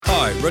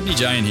Hi, Rodney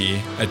Jane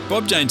here. At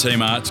Bob Jane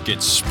T-Mart,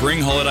 get spring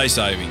holiday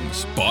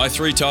savings. Buy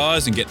 3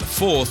 tyres and get the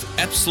 4th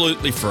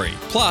absolutely free.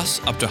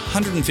 Plus, up to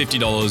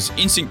 $150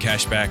 instant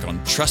cashback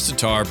on trusted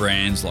tyre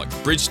brands like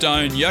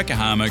Bridgestone,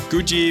 Yokohama,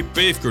 Goodyear,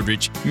 BF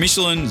Goodrich,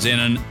 Michelin,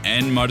 Zenon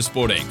and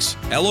Motorsport X.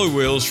 Alloy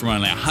wheels from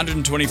only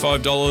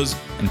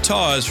 $125 and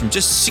tyres from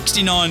just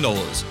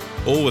 $69.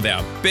 All with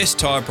our best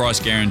tyre price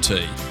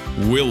guarantee.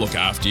 We'll look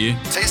after you.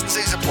 T's and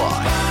C's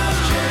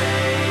apply.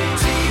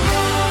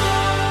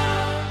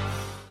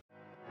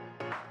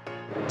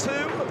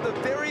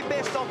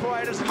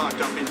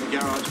 Parked up in the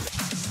garage.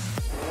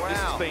 Wow. This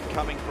has been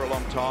coming for a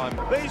long time.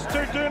 These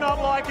two do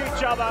not like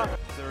each other.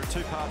 There are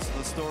 2 parts of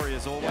the story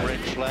as always. Red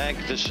flag,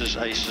 this is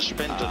a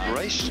suspended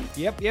race.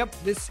 Yep.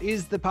 This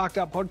is the Parked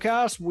Up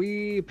Podcast.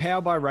 We're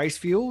powered by Race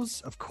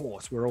Fuels. Of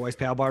course, we're always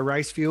powered by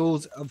Race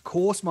Fuels. Of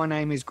course, my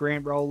name is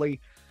Grant Rowley.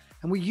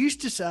 And we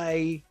used to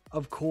say,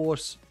 of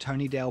course,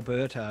 Tony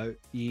D'Alberto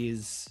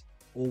is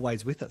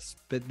always with us.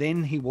 But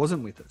then he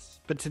wasn't with us.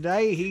 But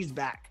today he's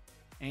back.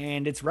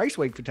 And it's race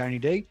week for Tony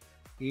D.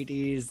 It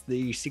is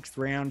the 6th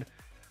round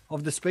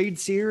of the Speed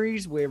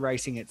Series. We're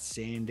racing at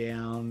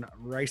Sandown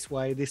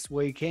Raceway this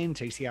weekend.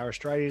 TCR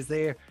Australia's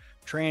there.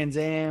 Trans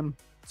Am,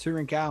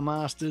 Touring Car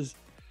Masters,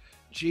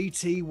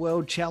 GT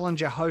World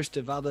Challenge, a host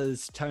of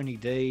others. Tony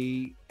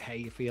D, how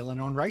you feeling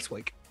on race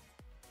week?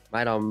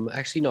 Mate, I'm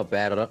actually not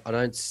bad. I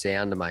don't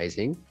sound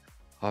amazing.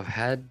 I've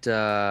had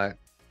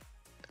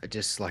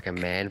just like a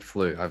man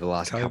flu over the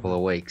last couple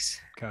of weeks.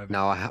 COVID.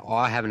 No,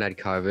 I haven't had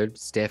COVID.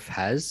 Steph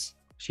has.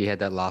 She had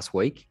that last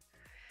week.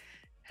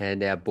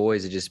 And our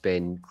boys have just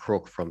been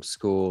crook from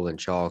school and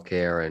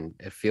childcare. And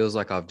it feels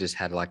like I've just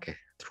had like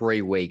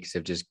 3 weeks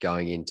of just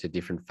going into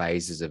different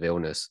phases of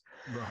illness.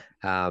 Right.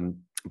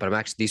 But I'm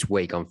actually, this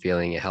week, I'm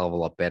feeling a hell of a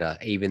lot better,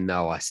 even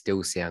though I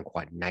still sound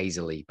quite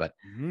nasally. But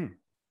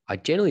I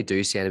generally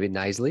do sound a bit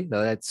nasally,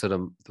 though that's sort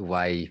of the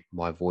way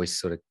my voice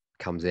sort of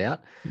comes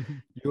out.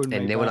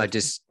 And then when I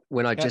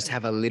just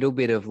have a little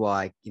bit of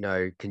like,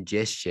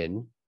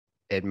 congestion,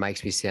 it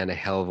makes me sound a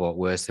hell of a lot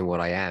worse than what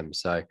I am.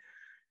 So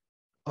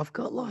I've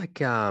got like,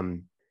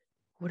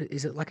 what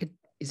is it? Like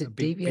is it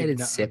deviated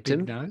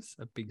septum? A big nose?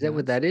 Is that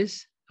what that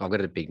is? I've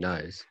got a big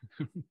nose.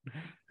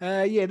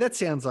 Yeah, that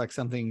sounds like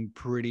something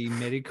pretty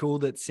medical.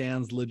 That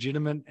sounds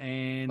legitimate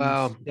and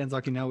sounds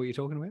like you know what you're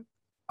talking about.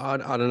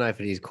 I don't know if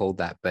it is called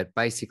that, but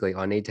basically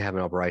I need to have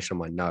an operation on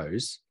my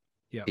nose.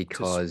 Yeah,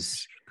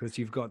 because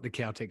you've got the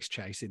Caltex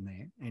Chase in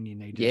there and you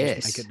need to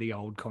just make it the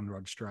old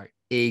Conrod straight.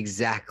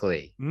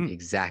 Exactly.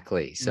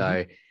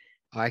 So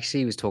I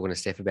actually was talking to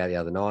Steph about it the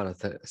other night. I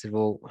said,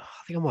 well, I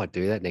think I might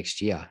do that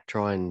next year,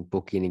 try and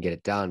book in and get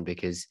it done,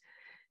 because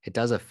it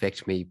does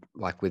affect me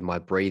like with my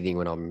breathing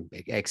when I'm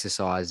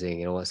exercising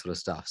and all that sort of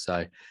stuff.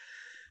 So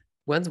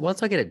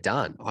once I get it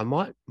done,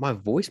 my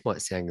voice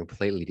might sound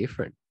completely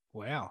different.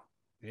 Wow.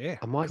 Yeah.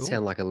 I might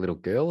sound like a little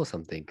girl or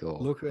something.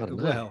 Or I don't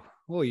know.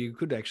 Well, you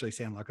could actually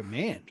sound like a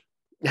man.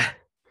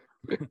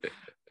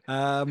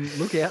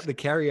 Look out the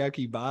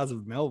karaoke bars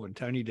of Melbourne.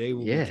 Tony D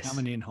will be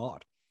coming in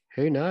hot.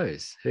 Who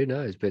knows?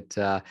 But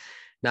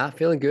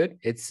feeling good.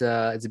 It's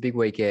a big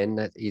weekend,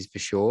 that is for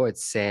sure.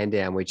 It's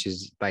Sandown, which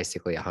is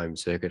basically a home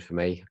circuit for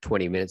me,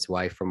 20 minutes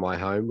away from my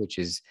home, which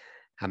is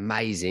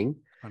amazing.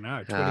 I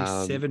know,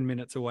 27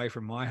 minutes away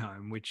from my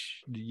home,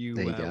 which you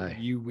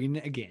win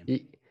again.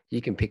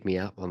 You can pick me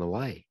up on the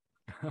way.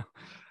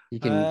 You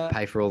can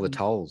pay for all the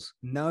tolls.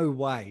 No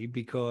way,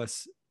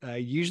 because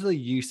usually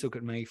you look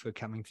at me for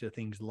coming to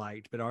things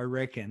late, but I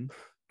reckon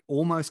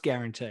almost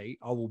guarantee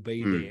I will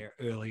be there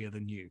earlier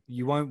than you.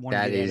 You won't want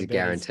to get out of bed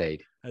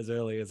guaranteed as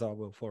early as I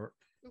will for it.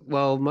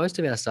 Well, most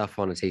of our stuff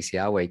on a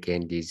TCR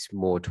weekend is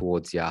more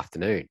towards the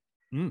afternoon.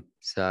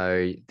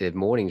 So the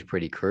morning's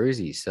pretty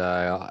cruisy.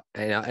 So,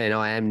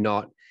 I'm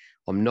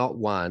not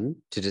one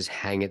to just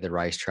hang at the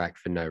racetrack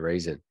for no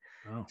reason.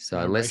 Oh, so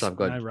unless I've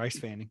got no race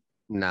fanning.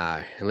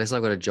 No, unless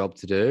I've got a job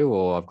to do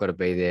or I've got to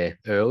be there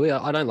early.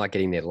 I don't like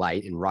getting there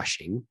late and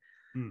rushing,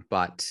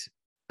 but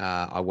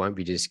I won't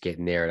be just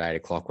getting there at 8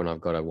 o'clock when I've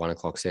got a 1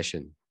 o'clock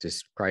session.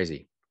 Just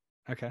crazy.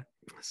 Okay.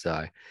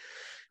 So,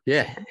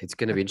 yeah, it's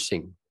going to be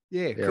interesting.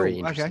 Yeah, very cool.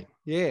 interesting. Okay.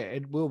 Yeah,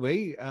 it will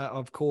be.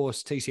 Of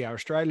course, TCR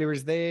Australia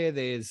is there.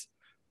 There's,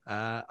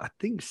 I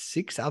think,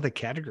 6 other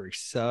categories.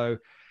 So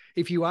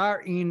if you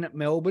are in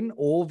Melbourne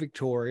or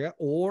Victoria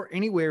or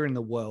anywhere in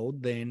the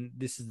world, then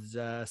this is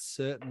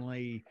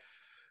certainly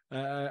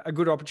a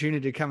good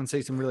opportunity to come and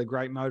see some really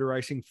great motor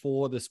racing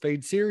for the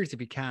Speed Series. If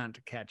you can't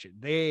catch it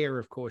there,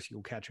 of course,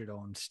 you'll catch it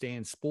on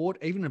Stan Sport,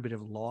 even a bit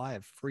of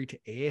live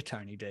free-to-air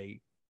Tony D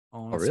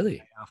on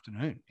Saturday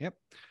afternoon. Yep.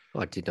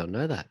 I did not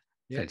know that.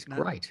 Yeah, that's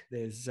great.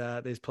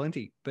 There's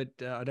plenty, but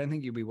I don't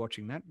think you'll be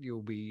watching that.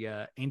 You'll be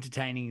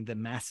entertaining the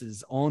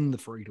masses on the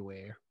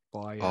free-to-air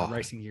by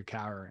racing your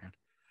car around.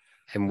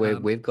 And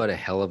we've got a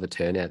hell of a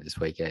turnout this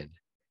weekend.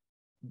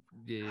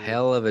 Yeah.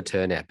 Hell of a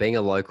turnout. Being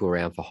a local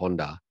round for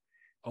Honda,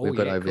 we've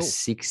got over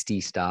 60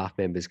 staff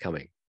members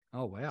coming.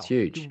 Oh, wow. It's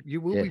huge.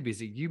 You will be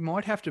busy. You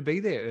might have to be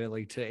there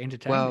early to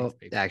entertain these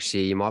people.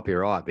 Actually, you might be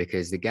right,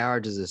 because the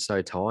garages are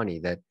so tiny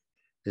that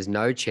there's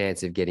no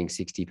chance of getting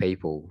 60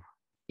 people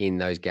in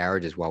those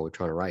garages while we're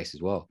trying to race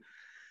as well.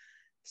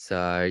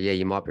 So yeah,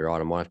 you might be right.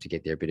 I might have to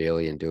get there a bit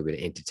early and do a bit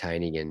of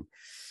entertaining and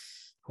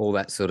all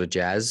that sort of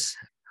jazz.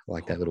 I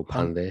like that little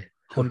pun there.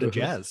 Honda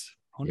Jazz.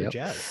 Honda Yep.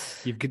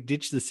 Jazz. You've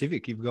ditched the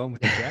Civic. You've gone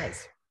with the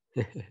Jazz.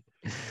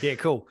 Yeah,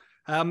 cool.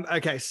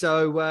 Okay,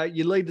 so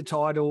you lead the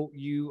title.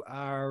 You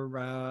are,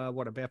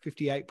 about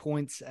 58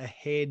 points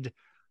ahead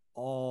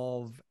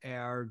of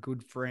our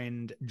good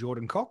friend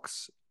Jordan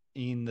Cox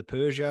in the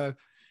Peugeot.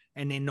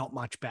 And then not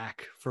much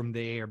back from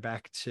there,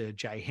 back to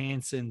Jay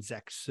Hansen,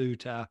 Zach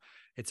Suter.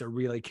 It's a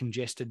really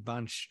congested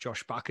bunch.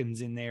 Josh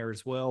Buchan's in there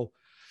as well.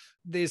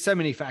 There's so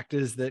many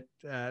factors that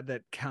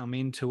come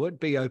into it.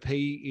 BOP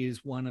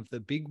is one of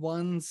the big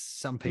ones.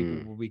 Some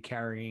people will be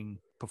carrying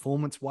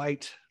performance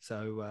weight.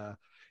 So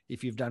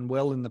if you've done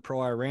well in the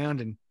prior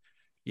round, and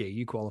yeah,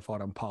 you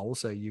qualified on pole,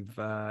 so you've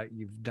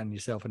done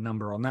yourself a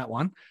number on that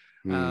one.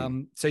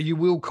 So you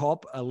will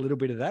cop a little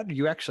bit of that.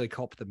 You actually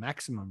cop the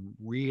maximum,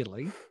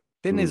 really.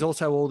 Then there's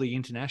also all the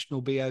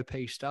international BOP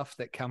stuff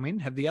that come in.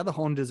 Have the other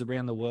Hondas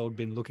around the world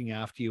been looking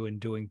after you and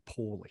doing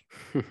poorly?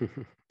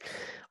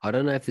 I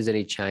don't know if there's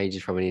any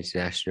changes from an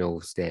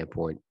international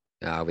standpoint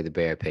with the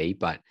BOP,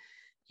 but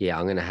yeah,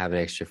 I'm going to have an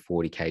extra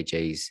 40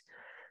 kgs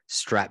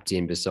strapped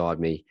in beside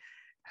me,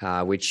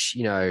 which,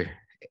 you know,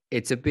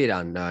 it's a bit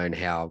unknown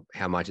how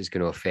much it's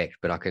going to affect,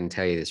 but I can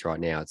tell you this right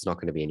now, it's not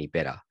going to be any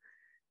better.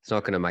 It's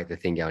not going to make the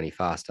thing go any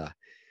faster.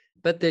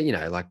 But you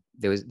know, like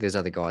there's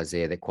other guys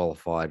there that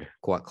qualified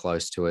quite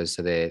close to us,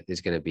 so there's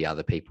going to be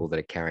other people that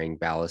are carrying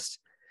ballast.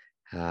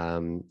 So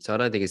I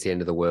don't think it's the end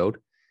of the world.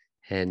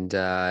 And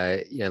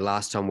you know,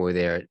 last time we were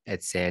there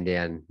at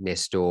Sandown,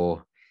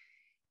 Nestor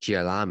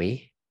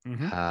Girolami,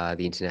 the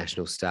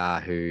international star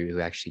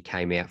who actually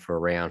came out for a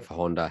round for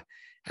Honda,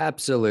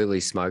 absolutely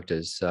smoked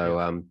us.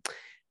 So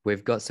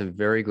we've got some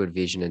very good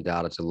vision and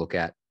data to look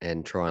at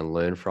and try and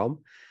learn from.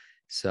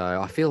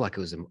 So I feel like it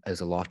was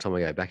a lifetime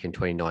ago, back in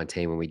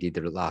 2019 when we did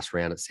the last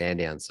round at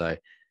Sandown. So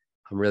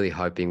I'm really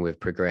hoping we've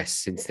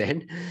progressed since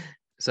then.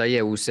 So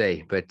yeah, we'll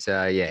see. But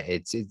yeah,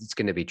 it's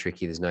going to be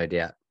tricky. There's no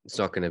doubt. It's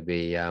not going to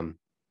be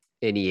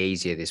any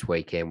easier this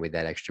weekend with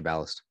that extra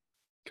ballast.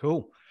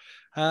 Cool.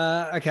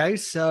 Okay,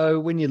 so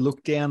when you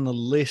look down the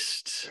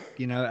list,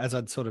 you know, as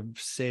I'd sort of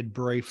said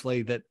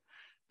briefly, that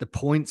the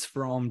points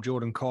from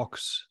Jordan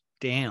Cox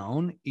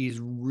down is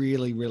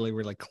really, really,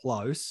 really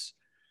close.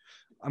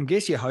 I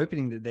guess you're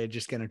hoping that they're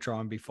just going to try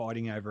and be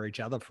fighting over each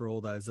other for all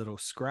those little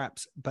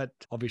scraps, but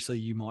obviously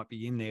you might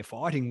be in there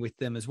fighting with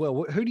them as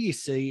well. Who do you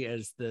see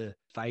as the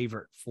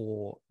favorite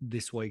for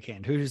this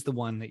weekend? Who's the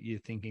one that you're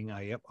thinking, oh,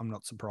 yep, I'm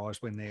not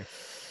surprised when they're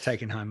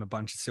taking home a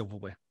bunch of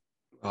silverware?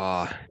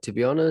 To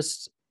be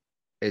honest,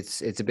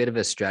 it's a bit of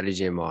a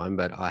strategy in mind,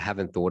 but I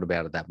haven't thought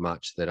about it that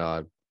much that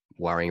I'm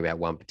worrying about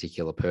one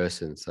particular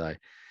person. So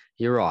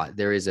you're right.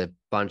 There is a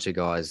bunch of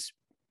guys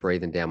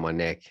breathing down my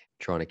neck,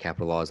 trying to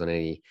capitalize on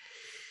any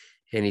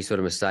sort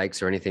of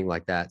mistakes or anything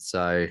like that.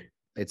 So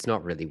it's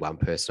not really one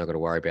person I've got to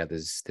worry about.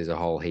 There's a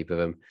whole heap of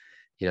them.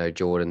 You know,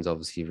 Jordan's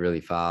obviously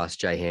really fast.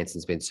 Jay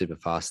Hansen's been super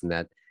fast in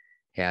that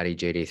Audi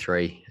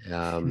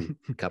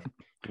GT3 Cup,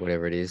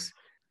 whatever it is.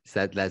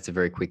 So that's a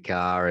very quick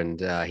car, and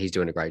he's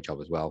doing a great job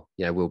as well.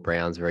 You know, Will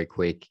Brown's very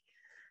quick.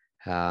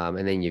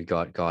 And then you've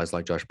got guys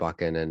like Josh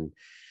Buchan and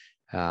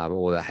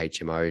all the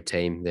HMO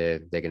team. They're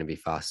going to be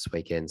fast this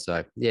weekend.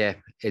 So yeah,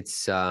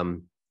 it's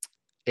going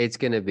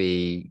to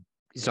be.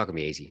 It's not going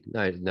to be easy,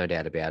 no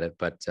doubt about it.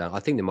 But I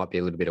think there might be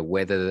a little bit of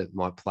weather that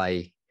might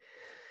play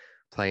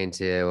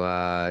into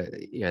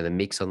you know, the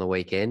mix on the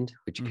weekend,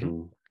 which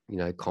can, you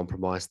know,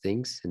 compromise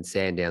things. And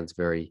Sandown's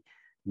very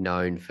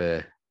known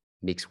for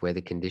mixed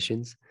weather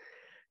conditions.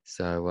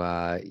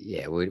 So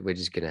yeah, we're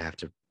just going to have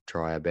to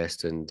try our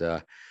best and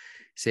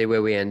see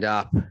where we end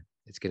up.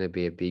 It's going to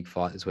be a big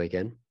fight this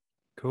weekend.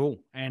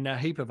 Cool. And a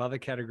heap of other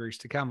categories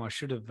to come. I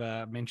should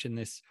have mentioned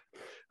this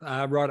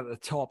right at the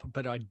top,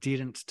 but I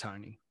didn't,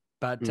 Tony.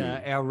 But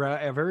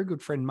our very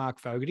good friend Mark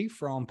Fogarty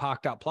from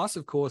Parked Up Plus,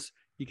 of course,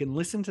 you can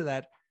listen to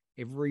that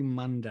every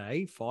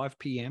Monday, 5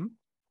 p.m.,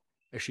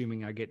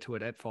 assuming I get to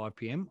it at 5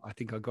 p.m. I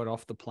think I got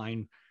off the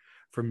plane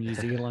from New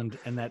Zealand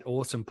and that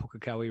awesome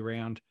Pukekohe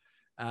round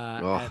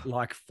at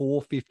like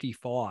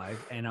 4:55,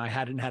 and I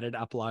hadn't had it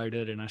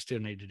uploaded, and I still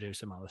need to do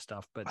some other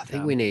stuff. But I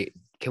think we need.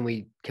 Can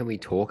we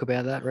talk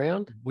about that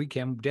round? We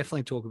can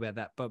definitely talk about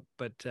that.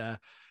 But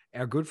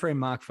our good friend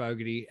Mark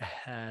Fogarty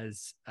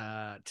has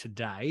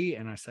today,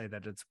 and I say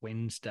that it's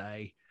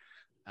Wednesday,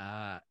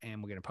 and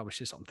we're going to publish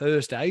this on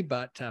Thursday,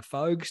 but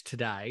Fogs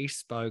today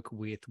spoke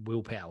with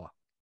Will Power,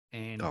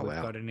 and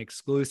we've got an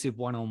exclusive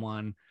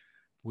one-on-one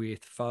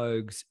with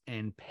Fogs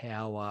and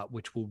Power,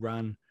 which will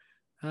run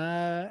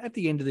at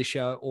the end of the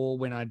show, or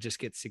when I just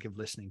get sick of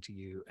listening to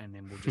you, and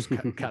then we'll just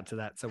cut to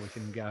that so we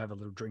can go have a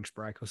little drinks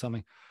break or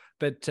something.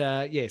 But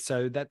yeah,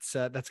 so that's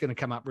going to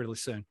come up really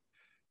soon.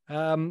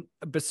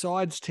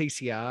 Besides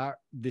TCR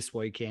this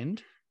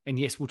weekend, and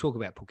yes, we'll talk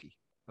about Pookie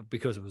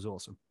because it was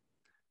awesome.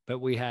 But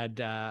we have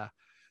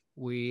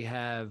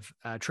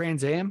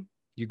Trans Am,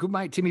 your good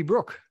mate Timmy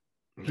Brook.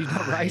 He's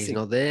not racing.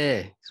 He's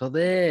not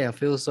there. I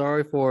feel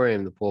sorry for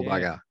him, the poor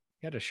bugger.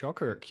 He had a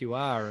shocker at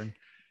QR, and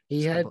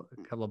He a had.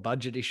 couple of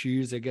budget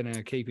issues are going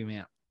to keep him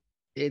out.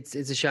 It's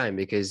a shame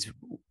because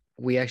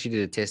we actually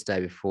did a test day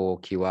before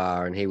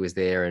QR, and he was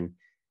there, and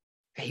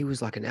he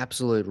was like an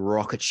absolute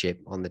rocket ship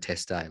on the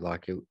test day.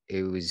 Like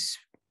it was,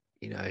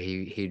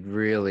 he'd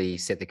really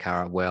set the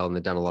car up well and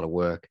they'd done a lot of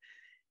work.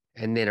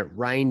 And then it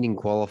rained in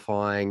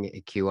qualifying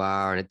at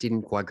QR, and it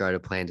didn't quite go to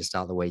plan to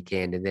start the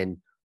weekend, and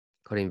then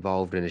got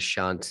involved in a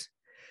shunt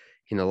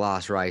in the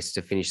last race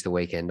to finish the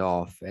weekend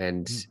off.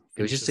 And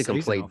it was just a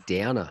complete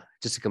downer,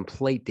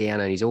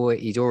 And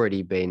he's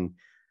already been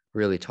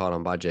really tight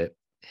on budget.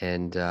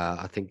 And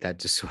I think that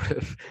just sort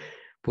of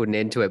put an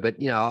end to it. But,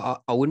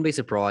 I wouldn't be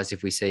surprised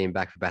if we see him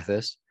back for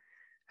Bathurst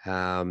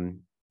for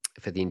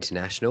the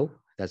International.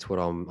 That's what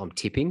I'm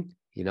tipping.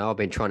 I've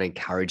been trying to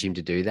encourage him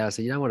to do that. I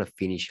said, you don't want to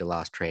finish your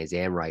last Trans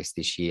Am race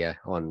this year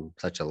on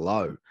such a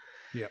low.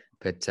 Yeah.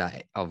 But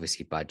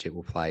obviously budget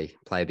will play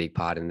a big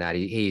part in that.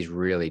 He's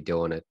really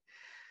doing it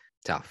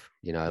tough.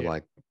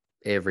 Like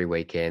every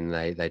weekend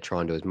they try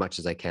and do as much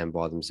as they can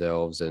by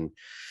themselves, and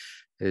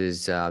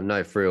there's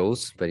no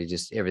frills, but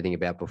everything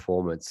about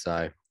performance.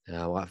 So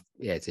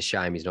it's a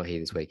shame he's not here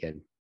this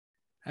weekend.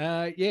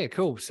 Yeah,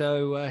 cool.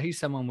 So he's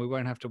someone we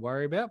won't have to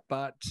worry about,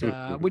 but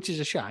which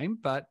is a shame.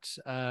 But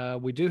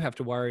we do have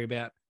to worry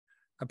about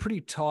a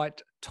pretty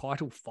tight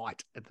title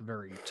fight at the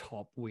very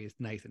top with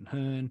Nathan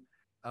Hearn,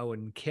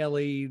 Owen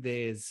Kelly.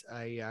 There's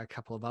a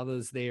couple of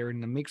others there in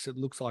the mix. It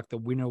looks like the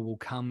winner will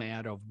come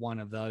out of one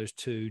of those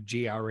two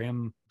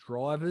GRM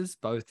drivers,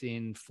 both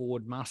in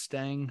Ford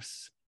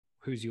Mustangs.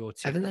 Who's your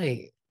tip? Haven't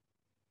they?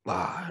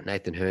 Wow,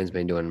 Nathan Hearn's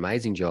been doing an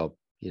amazing job.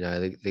 He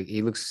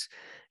looks.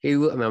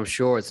 I'm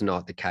sure it's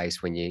not the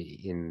case when you're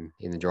in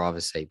the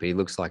driver's seat, but he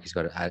looks like he's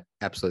got it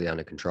absolutely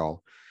under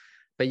control.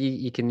 But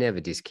you can never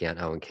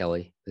discount Owen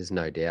Kelly. There's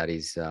no doubt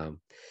he's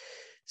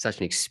such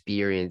an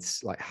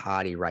experienced,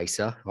 hardy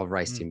racer. I've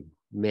raced him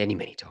many,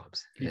 many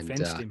times. You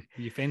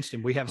fenced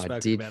him. We have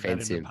spoken about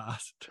that in the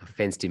past. I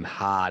fenced him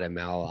hard at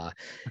Malala.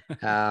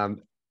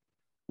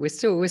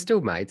 We're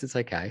still mates. It's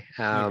okay.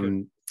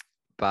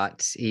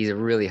 But he's a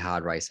really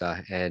hard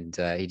racer, and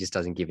he just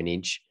doesn't give an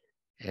inch.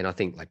 And I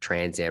think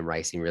Trans Am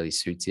racing really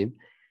suits him.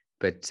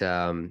 But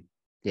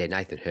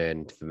Nathan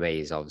Hearn for me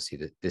is obviously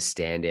the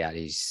standout.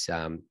 He's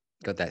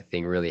got that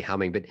thing really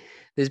humming. But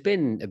there's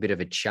been a bit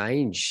of a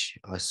change.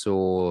 I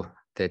saw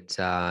that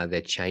they're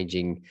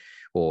changing,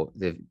 or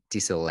they've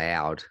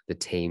disallowed the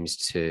teams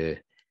to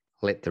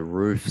let the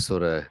roof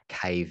sort of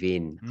cave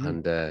in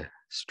under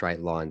straight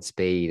line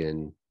speed,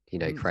 and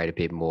create a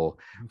bit more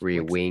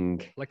rear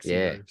wing.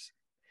 Roofs.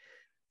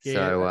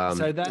 So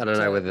I don't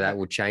know whether that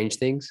will change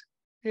things.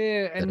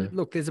 Yeah, and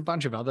look, there's a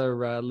bunch of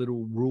other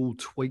little rule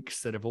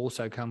tweaks that have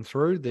also come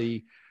through.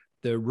 The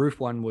roof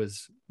one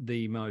was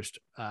the most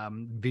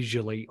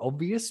visually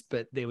obvious,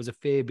 but there was a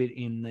fair bit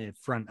in the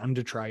front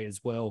under tray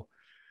as well,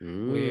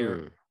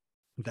 where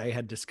they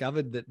had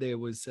discovered that there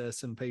was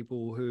some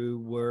people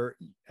who were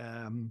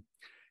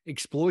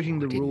exploiting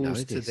the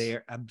rules to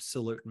their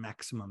absolute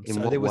maximum. In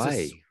so what there was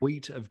way? a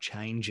suite of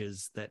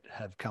changes that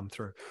have come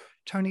through.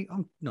 Tony,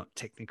 I'm not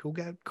technical.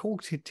 Go call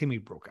Timmy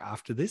Brook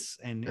after this,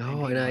 and he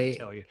might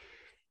tell you.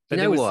 But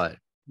you know what?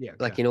 Yeah.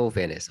 In all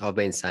fairness, I've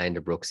been saying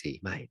to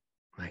Brooksy, mate,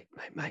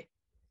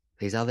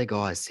 these other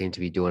guys seem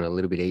to be doing a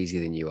little bit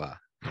easier than you are.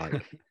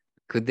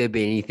 Could there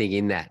be anything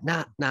in that?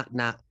 Nah.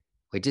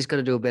 We're just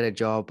going to do a better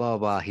job, blah,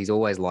 blah. He's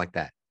always like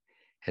that.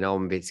 And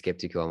I'm a bit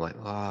skeptical. I'm like,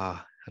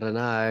 I don't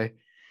know.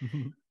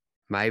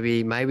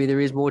 Maybe there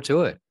is more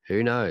to it.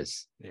 Who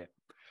knows? Yeah.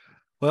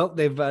 Well,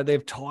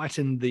 they've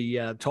tightened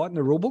the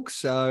rule book,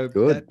 so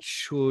good. That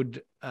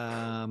should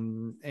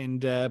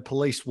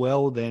policed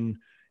well. Then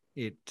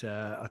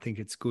I think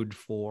it's good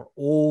for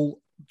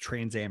all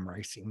Trans Am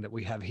racing that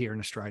we have here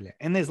in Australia,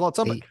 and there's lots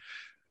of it.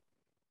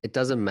 It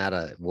doesn't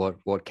matter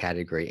what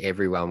category.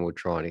 Everyone will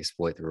try and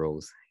exploit the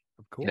rules.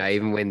 Of course.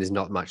 Even when there's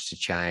not much to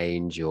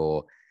change,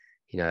 or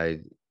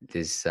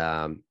there's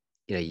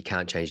you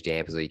can't change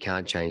dampers, or you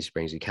can't change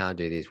springs, you can't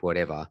do this,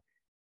 whatever.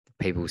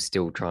 People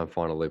still try and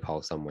find a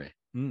loophole somewhere.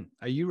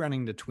 Are you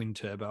running the twin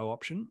turbo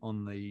option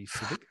on the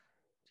Civic?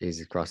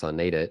 Jesus Christ, I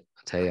need it.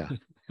 I tell you,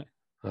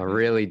 I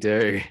really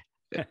do.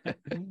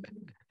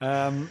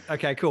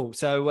 Okay, cool.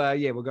 So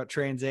we've got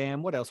Trans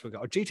Am. What else we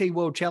got? GT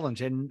World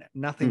Challenge, and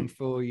nothing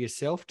for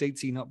yourself.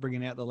 Deetsy not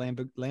bringing out the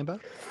Lambo?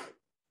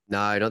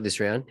 No, not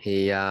this round.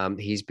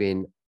 He's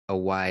been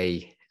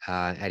away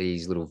at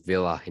his little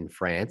villa in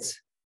France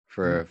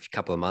for a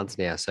couple of months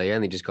now. So he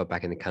only just got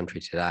back in the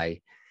country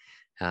today.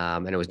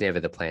 And it was never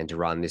the plan to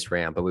run this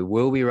round, but we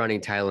will be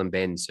running Tail and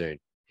Bend soon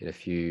in a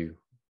few.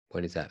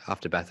 When is that?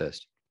 After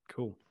Bathurst.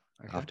 Cool.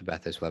 Okay. After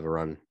Bathurst, we'll have a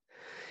run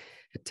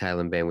at Tail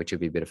and Bend, which will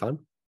be a bit of fun.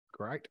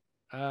 Great.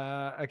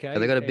 Okay. Have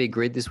they got a big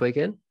grid this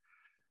weekend?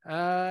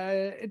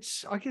 I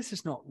guess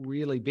it's not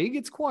really big.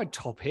 It's quite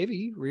top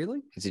heavy, really.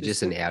 Is it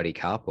just an Audi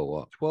Cup or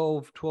what?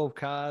 12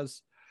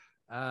 cars.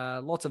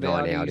 Lots of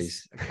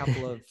Audis.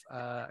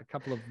 a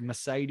couple of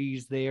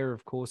Mercedes there,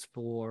 of course,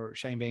 for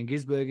Shane Van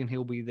Gisbergen.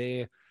 He'll be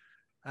there.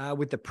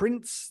 with the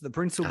Prince. The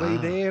Prince will be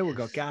there. We've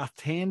got Garth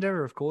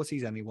Tander. Of course,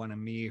 he's only won a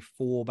mere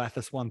 4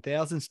 Bathurst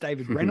 1000s.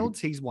 David Reynolds,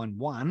 he's won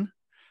 1.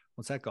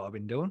 What's that guy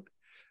been doing?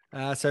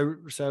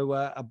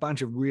 So a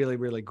bunch of really,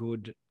 really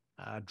good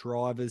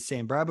drivers.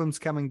 Sam Brabham's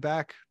coming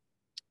back.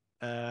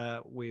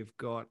 We've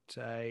got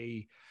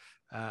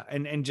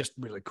and just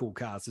really cool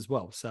cars as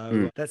well.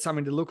 So that's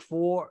something to look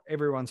for.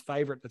 Everyone's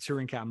favorite, the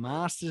Touring Car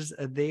Masters,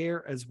 are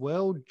there as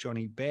well.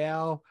 Johnny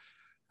Bow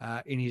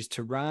in his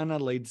Tirana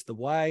leads the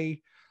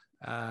way.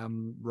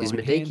 Is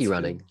Medeki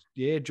running?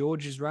 Yeah,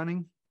 George is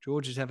running.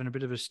 George is having a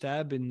bit of a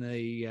stab in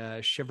the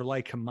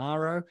Chevrolet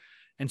Camaro.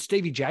 And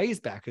Stevie J is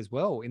back as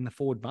well in the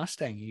Ford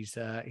Mustang. He's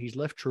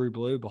left True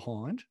Blue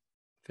behind.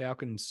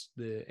 Falcons,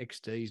 the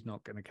XD is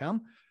not going to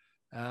come.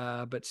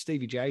 But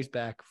Stevie J's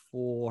back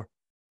for,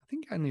 I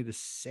think, only the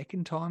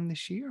second time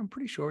this year. I'm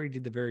pretty sure he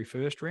did the very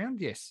first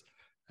round. Yes.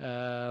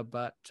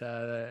 But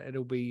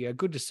it'll be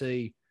good to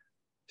see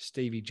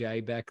Stevie J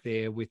back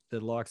there with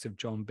the likes of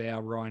John Bow,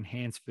 Ryan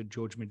Hansford,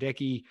 George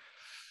Medeki,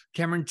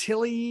 Cameron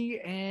Tilley,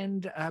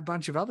 and a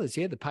bunch of others.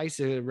 Yeah, the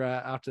pacer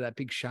after that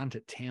big shunt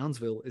at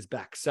Townsville is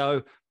back.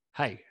 So,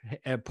 hey,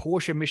 a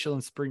Porsche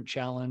Michelin Sprint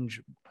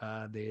Challenge.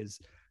 There's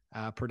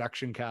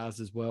production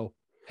cars as well.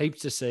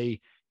 Heaps to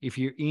see. If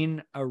you're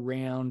in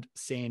around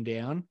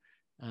Sandown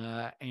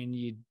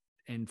and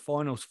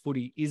finals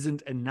footy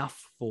isn't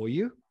enough for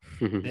you,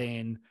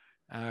 then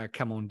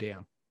come on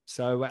down.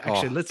 So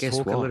actually, let's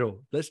talk a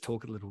little. Let's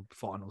talk a little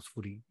finals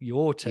footy.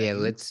 Your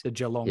team, the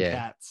Geelong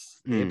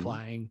Cats, they're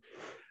playing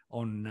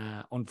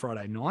on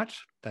Friday night.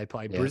 They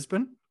play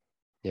Brisbane.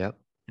 Yep.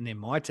 And then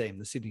my team,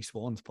 the Sydney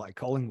Swans, play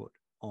Collingwood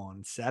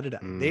on Saturday.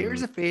 There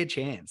is a fair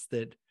chance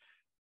that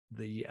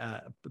the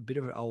a bit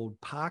of an old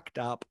parked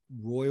up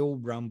Royal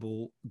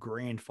Rumble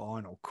grand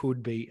final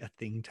could be a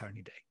thing,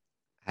 Tony D.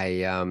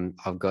 Hey,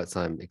 I've got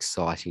some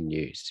exciting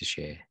news to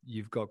share.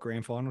 You've got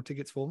grand final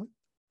tickets for me?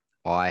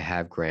 I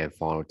have grand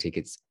final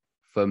tickets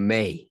for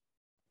me.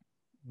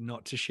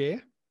 Not to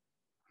share?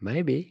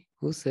 Maybe.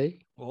 We'll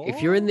see. Oh.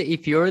 If you're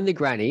in the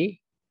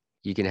granny,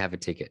 you can have a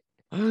ticket.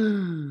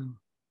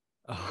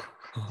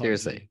 Seriously.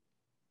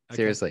 Okay.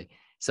 Seriously.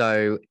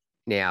 So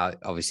now,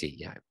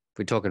 obviously,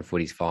 we're talking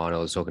footies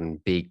finals,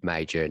 talking big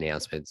major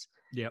announcements.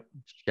 Yep.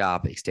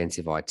 Sharp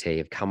Extensive IT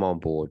have come on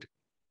board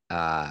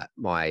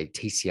my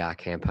TCR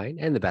campaign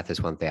and the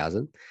Bathurst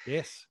 1000.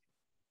 Yes.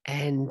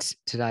 And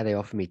today they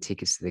offered me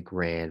tickets to the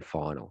grand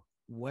final.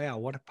 Wow,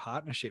 what a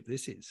partnership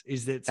this is.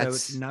 Is that so?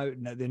 It's no,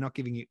 they're not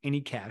giving you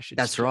any cash.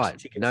 That's right.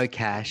 Tickets. No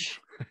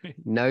cash,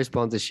 no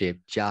sponsorship,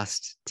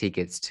 just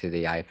tickets to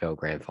the AFL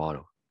grand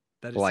final.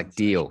 That is like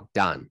deal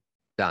done.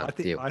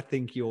 I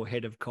think your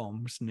head of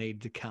comms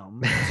need to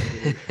come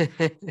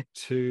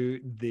to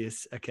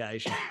this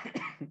occasion.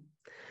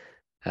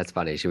 That's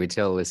funny. Should we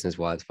tell the listeners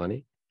why it's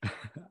funny?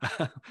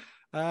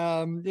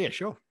 Yeah,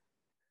 sure.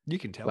 You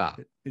can tell. Well,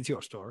 it's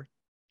your story.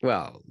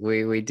 Well,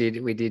 we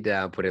did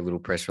put a little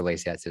press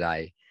release out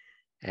today,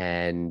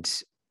 and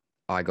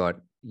I got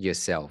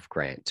yourself,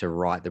 Grant, to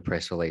write the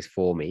press release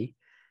for me.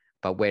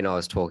 But when I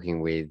was talking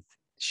with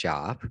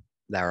Sharp,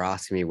 they were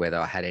asking me whether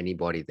I had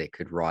anybody that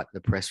could write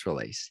the press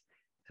release.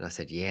 And I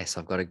said, yes,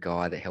 I've got a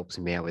guy that helps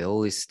me out with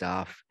all this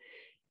stuff.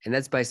 And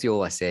that's basically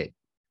all I said.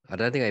 I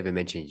don't think I even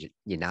mentioned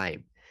your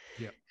name.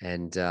 Yep.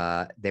 And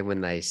then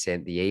when they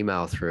sent the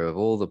email through of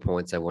all the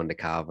points they wanted to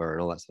cover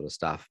and all that sort of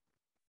stuff,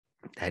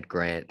 they had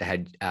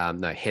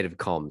head of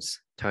comms.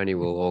 Tony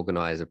will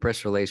organize a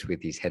press release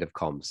with his head of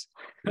comms,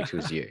 which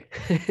was you.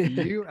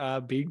 You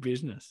are big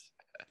business.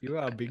 You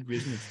are big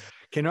business.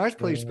 Can I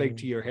please speak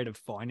to your head of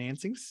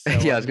financing? I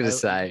was going to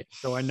say.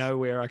 So I know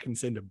where I can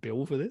send a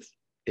bill for this.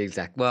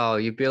 Exactly. Well,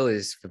 your bill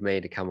is for me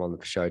to come on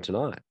the show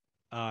tonight.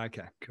 Oh,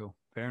 okay, cool.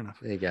 Fair enough.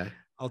 There you go.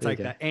 I'll take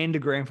that and a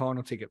grand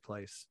final ticket,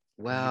 please.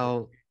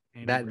 Well,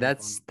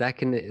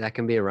 that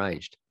can be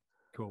arranged.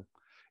 Cool.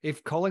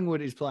 If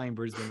Collingwood is playing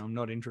Brisbane, I'm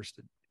not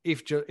interested.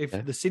 If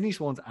the Sydney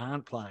Swans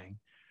aren't playing,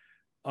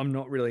 I'm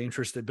not really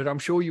interested. But I'm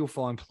sure you'll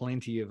find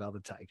plenty of other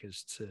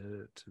takers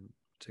to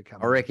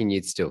come. I reckon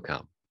you'd still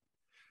come.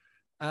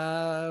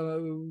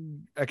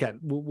 Okay,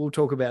 we'll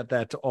talk about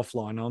that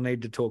offline. I'll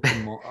need to talk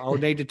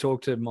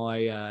to my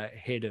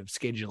head of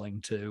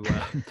scheduling to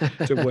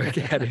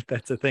work out if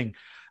that's a thing.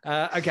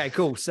 Okay,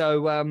 cool.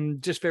 So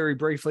just very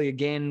briefly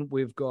again,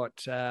 we've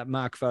got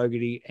Mark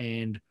Fogarty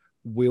and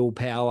Will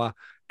Power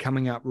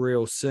coming up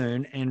real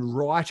soon, and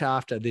right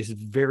after this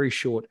very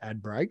short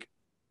ad break,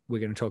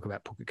 we're going to talk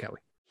about Pukekohe.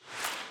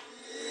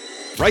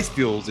 Race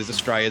Fuels is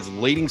Australia's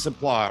leading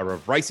supplier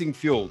of racing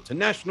fuel to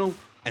national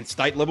and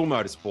state level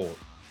motorsport.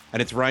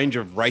 And its range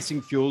of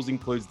racing fuels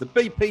includes the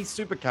BP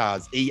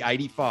Supercars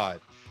E85,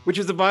 which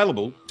is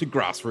available to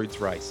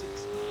grassroots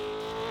races.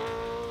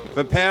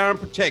 For power and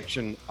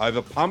protection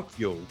over pump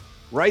fuel,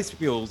 Race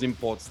Fuels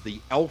imports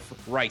the Elf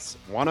Race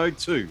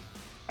 102,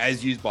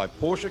 as used by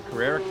Porsche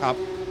Carrera Cup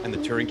and the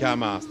Touring Car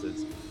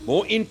Masters.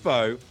 More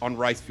info on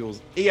Race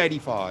Fuels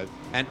E85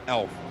 and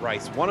Elf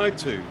Race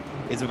 102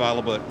 is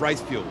available at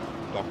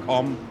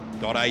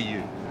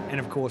racefuel.com.au. And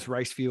of course,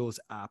 Race Fuels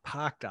are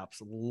Parked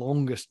Up's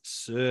longest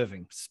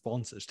serving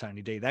sponsors,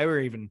 Tony D. They were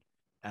even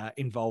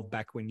involved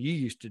back when you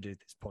used to do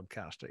this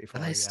podcast. Are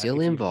they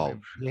still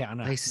involved? Yeah, I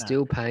know. They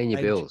still paying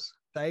your bills.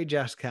 They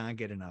just can't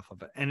get enough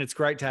of it. And it's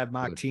great to have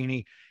Mark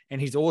Tierney and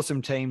his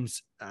awesome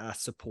team's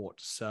support.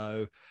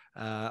 So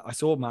I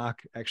saw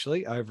Mark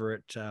actually over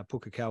at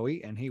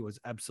Pukekohe, and he was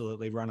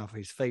absolutely run off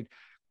his feet.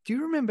 Do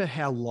you remember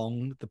how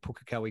long the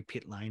Pukekohe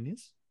pit lane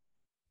is?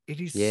 It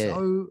is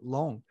so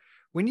long.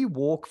 When you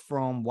walk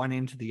from one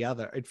end to the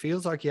other, it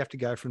feels like you have to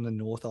go from the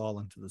North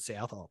Island to the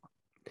South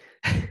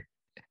Island.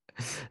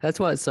 That's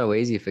why it's so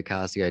easy for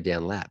cars to go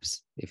down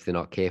laps if they're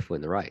not careful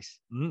in the race.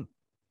 Mm.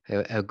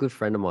 A good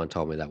friend of mine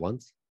told me that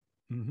once.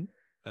 Mm-hmm.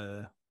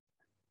 Do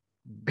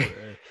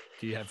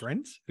you have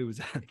friends? Who was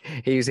that?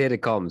 He was head of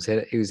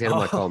comms. He was head of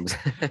my comms.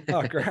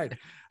 Oh, great.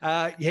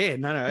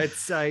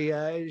 It's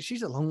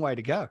she's a long way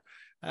to go.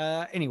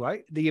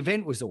 Anyway, the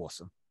event was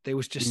awesome. There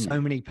was just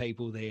so many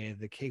people there.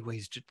 The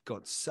Kiwis just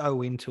got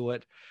so into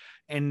it.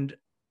 And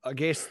I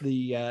guess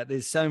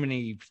there's so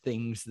many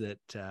things that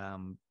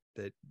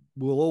that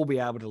we'll all be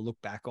able to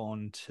look back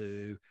on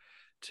to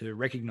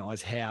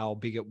recognize how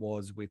big it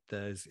was, with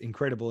those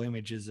incredible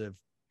images of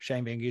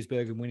Shane Van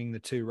Gisbergen winning the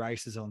 2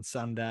 races on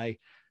Sunday,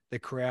 the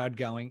crowd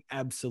going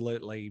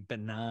absolutely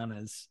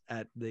bananas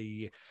at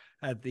the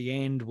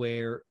end,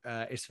 where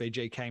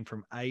SVG came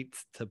from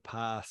 8th to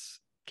pass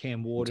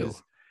Cam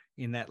Waters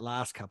in that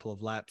last couple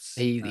of laps.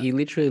 He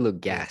literally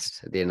looked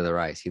gassed at the end of the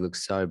race. He looked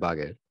so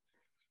buggered.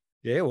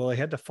 Yeah, well, he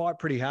had to fight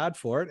pretty hard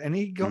for it, and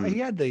he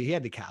had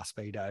the car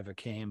speed over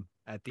Cam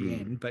at the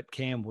end, but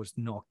Cam was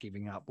not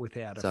giving up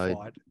without a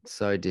fight.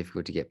 So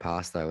difficult to get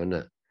past, though, isn't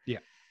it? Yeah,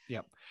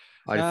 yep.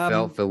 I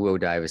felt for Will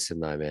Davison,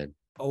 though, man.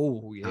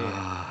 Oh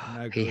yeah,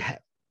 no good.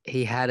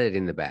 He had it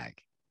in the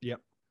bag. Yep,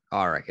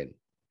 I reckon.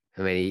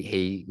 I mean,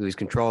 he was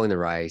controlling the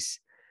race.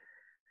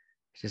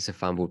 Just a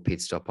fumbled pit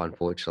stop,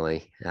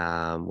 unfortunately,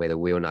 where the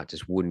wheel nut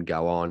just wouldn't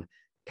go on.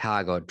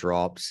 Car got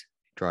dropped.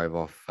 Drove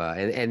off,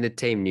 and the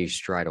team knew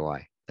straight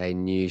away. They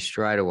knew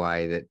straight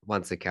away that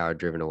once the car had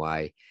driven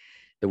away,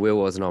 the wheel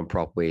wasn't on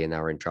properly and they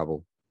were in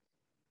trouble.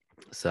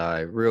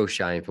 So real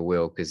shame for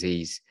Will, because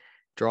he's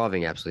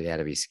driving absolutely out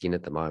of his skin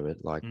at the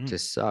moment. Like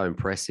just so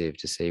impressive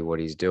to see what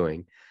he's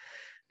doing.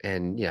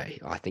 And,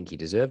 I think he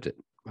deserved it.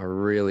 I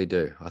really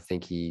do. I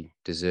think he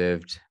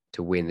deserved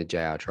to win the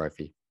JR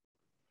trophy.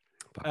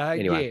 But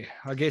anyway.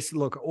 Yeah, I guess,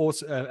 look,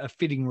 also a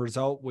fitting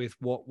result with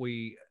what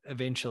we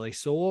eventually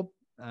saw.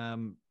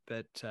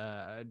 But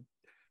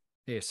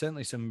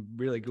certainly some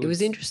really good. It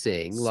was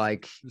interesting,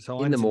 like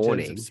in the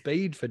morning, in terms of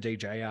speed for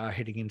DJR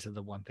heading into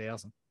the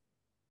 1000.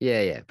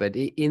 Yeah. But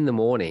in the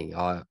morning,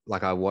 I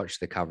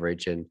watched the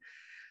coverage, and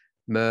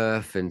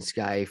Murph and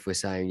Scaife were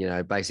saying,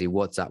 basically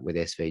what's up with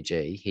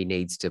SVG? He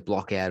needs to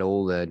block out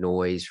all the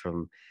noise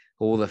from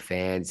all the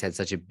fans. Had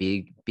such a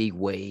big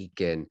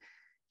week, and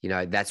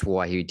that's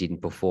why he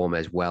didn't perform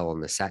as well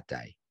on the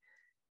Saturday.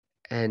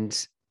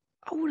 And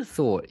I would have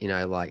thought,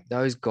 like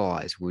those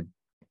guys would.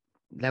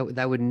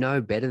 They would know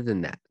better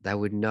than that. They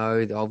would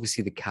know that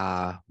obviously the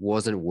car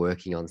wasn't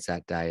working on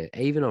Saturday.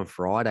 Even on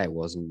Friday, it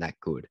wasn't that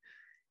good.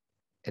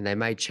 And they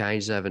made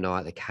changes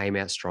overnight. They came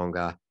out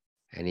stronger,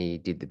 and he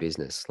did the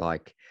business.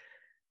 Like,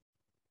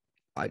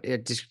 I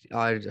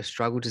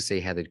struggled to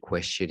see how they'd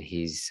question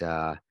his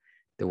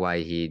the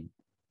way he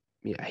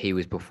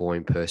was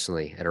performing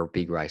personally at a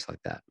big race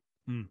like that.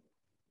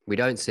 We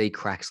don't see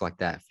cracks like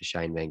that for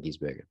Shane Van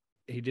Gisbergen.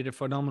 He did a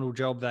phenomenal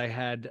job. They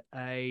had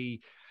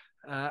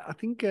I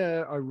think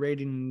I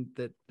read in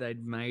that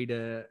they'd made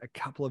a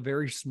couple of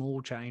very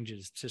small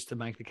changes just to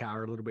make the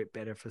car a little bit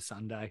better for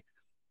Sunday.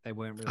 They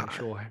weren't really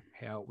sure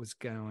how it was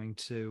going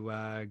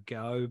to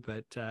go,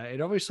 but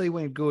it obviously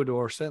went good,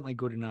 or certainly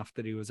good enough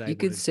that he was able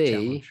to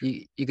challenge.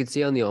 You could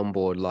see on the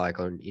onboard, like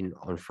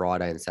on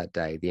Friday and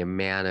Saturday, the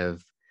amount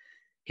of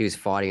he was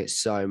fighting it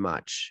so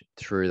much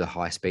through the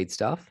high speed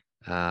stuff,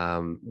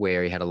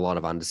 where he had a lot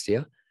of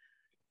understeer,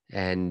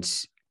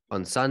 and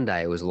on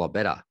Sunday it was a lot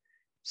better.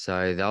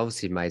 So they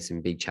obviously made some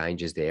big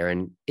changes there.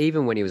 And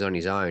even when he was on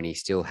his own, he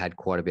still had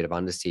quite a bit of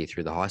understeer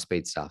through the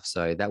high-speed stuff.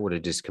 So that would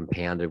have just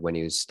compounded when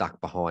he was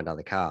stuck behind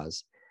other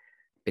cars.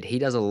 But he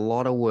does a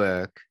lot of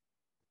work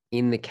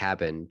in the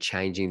cabin,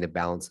 changing the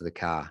balance of the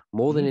car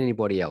more than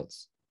anybody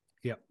else.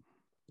 Yep.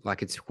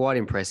 Like, it's quite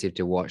impressive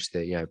to watch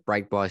the,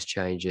 brake bias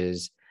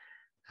changes,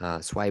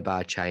 sway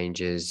bar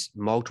changes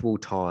multiple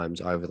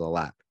times over the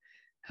lap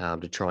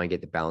to try and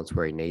get the balance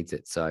where he needs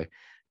it. So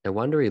no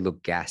wonder he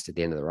looked gassed at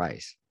the end of the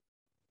race.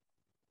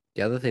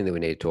 The other thing that we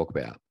need to talk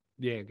about,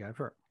 go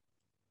for it,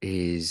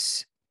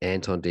 is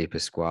Anton De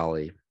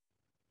Pasquale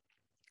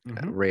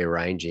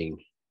rearranging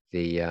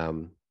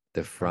the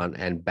front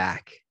and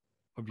back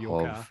of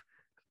car.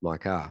 My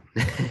car.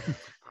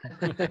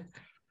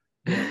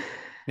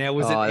 Now,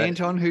 was it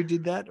Anton who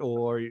did that,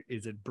 or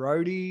is it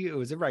Brody? It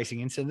was a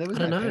racing incident. There was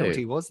no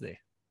penalty, was there?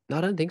 No,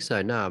 I don't think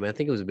so. No, I mean, I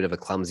think it was a bit of a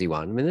clumsy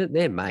one. I mean,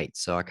 they're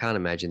mates, so I can't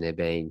imagine there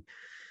being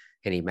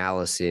any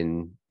malice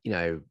in,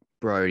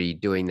 Brody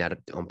doing that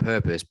on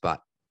purpose.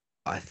 But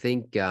I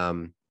think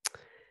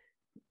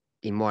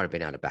he might have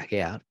been able to back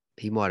out.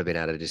 He might have been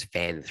able to just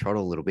fan the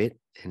throttle a little bit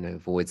and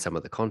avoid some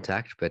of the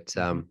contact. But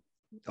I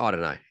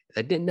don't know.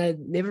 They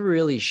never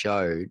really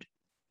showed.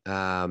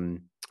 I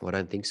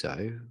don't think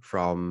so.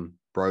 From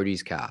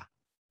Brody's car,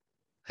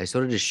 they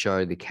sort of just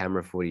showed the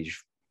camera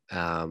footage,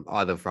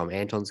 either from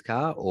Anton's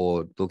car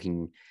or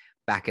looking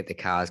back at the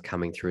cars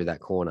coming through that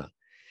corner.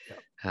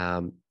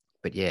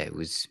 But yeah, it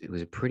was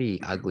a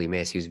pretty ugly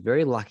mess. He was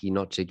very lucky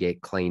not to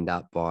get cleaned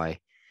up by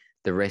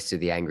the rest of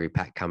the angry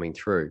pack coming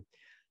through.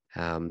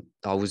 I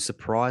was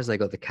surprised they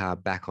got the car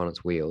back on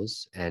its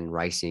wheels and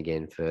racing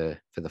again for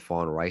the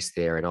final race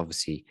there. And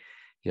obviously,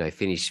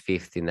 finished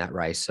 5th in that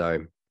race.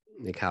 So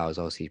the car was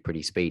obviously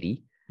pretty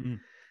speedy.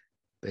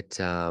 But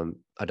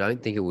I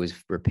don't think it was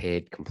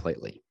repaired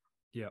completely.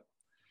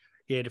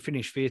 Yeah, to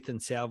finish 5th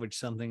and salvage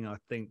something, I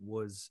think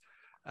was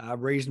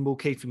reasonable.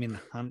 Keep him in the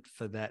hunt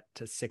for that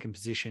second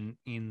position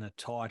in the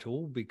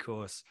title,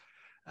 because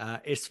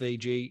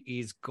SVG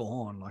is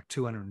gone, like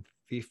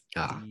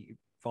 250,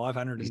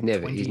 500. He's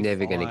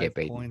never going to get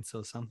beaten. Points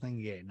or something.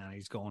 Yeah, no,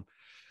 he's gone.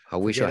 I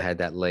wish I had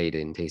that lead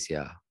in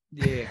TCR.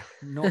 Yeah,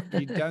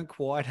 you don't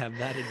quite have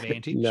that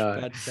advantage.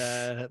 No.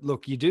 But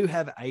look, you do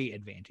have a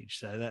advantage.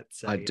 So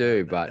that's I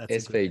do, but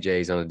SVG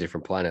is on a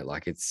different planet.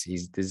 Like it's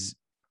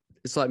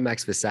like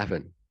Max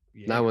Verstappen.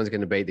 Yeah. No one's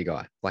going to beat the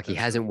guy. Like he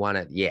hasn't won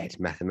it yet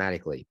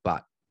mathematically,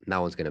 but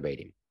no one's going to beat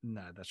him.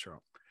 No, that's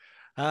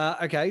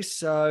right. Okay,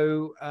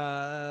 so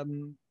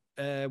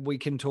we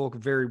can talk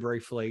very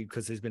briefly,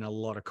 because there's been a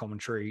lot of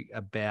commentary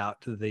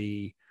about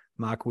the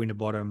Mark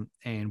Winterbottom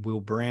and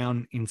Will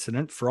Brown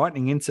incident,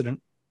 frightening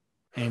incident.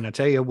 And I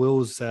tell you,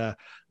 Will's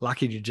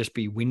lucky to just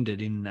be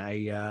winded in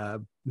a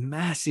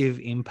massive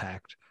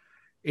impact.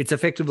 It's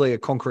effectively a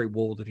concrete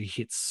wall that he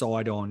hits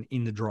side on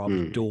in the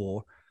driver's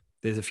door.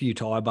 There's a few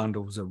tyre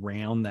bundles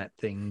around that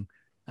thing,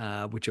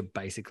 which are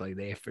basically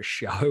there for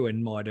show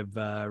and might have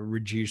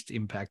reduced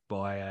impact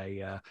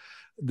by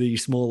the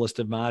smallest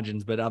of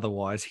margins. But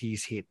otherwise,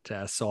 he's hit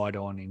side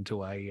on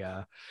into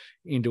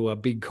a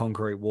big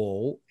concrete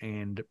wall,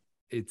 and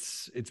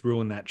it's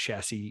ruined that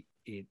chassis.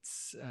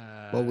 It's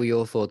what were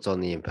your thoughts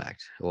on the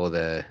impact or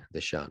the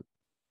shunt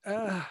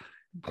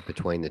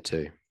between the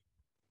two?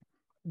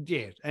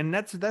 Yeah, and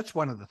that's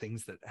one of the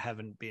things that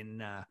haven't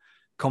been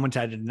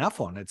commentated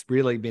enough on. It's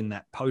really been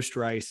that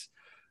post-race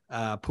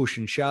push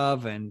and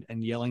shove and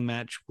yelling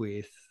match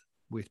with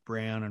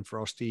Brown and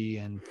Frosty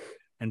and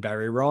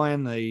Barry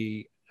Ryan,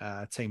 the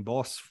team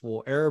boss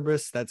for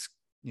Erebus. That's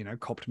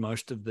copped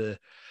most of the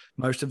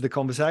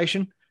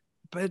conversation.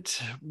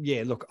 But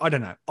yeah, look, I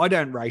don't know. I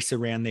don't race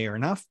around there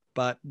enough,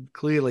 but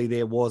clearly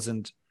there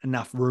wasn't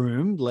enough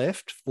room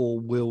left for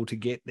Will to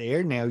get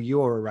there. Now,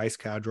 you're a race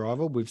car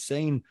driver. We've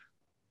seen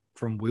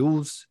from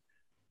Will's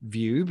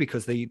view,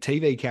 because the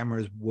TV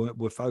cameras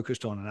were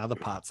focused on another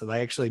part, so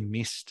they actually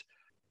missed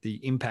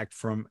the impact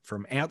from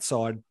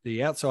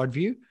the outside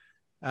view.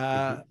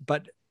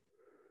 But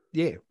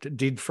yeah,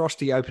 did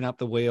Frosty open up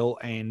the wheel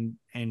and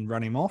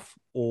run him off,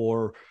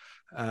 or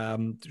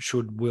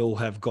should Will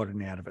have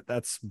gotten out of it?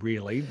 That's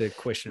really the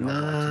question.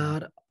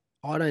 No,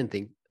 I don't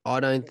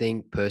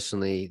think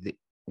personally that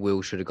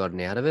Will should have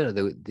gotten out of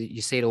it.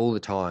 You see it all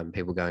the time,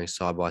 people going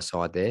side by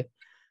side there.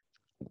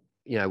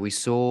 We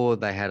saw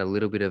they had a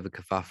little bit of a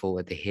kerfuffle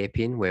at the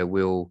hairpin where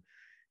Will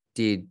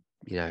did,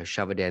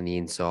 shove it down the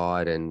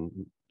inside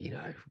and,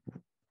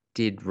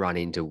 did run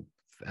into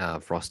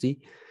Frosty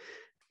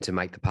to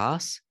make the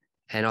pass.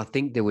 And I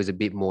think there was a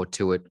bit more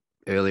to it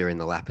earlier in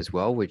the lap as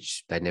well,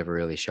 which they never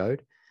really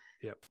showed.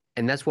 Yep.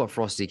 And that's what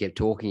Frosty kept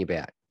talking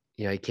about.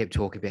 He kept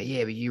talking about,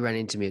 yeah, but you ran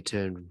into me at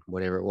turn,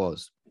 whatever it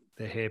was.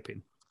 The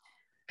hairpin.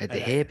 At the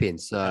hairpin.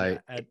 So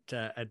at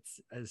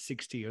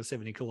 60 or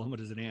 70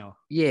 kilometers an hour.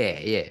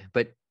 Yeah.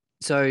 But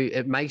so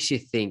it makes you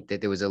think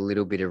that there was a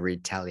little bit of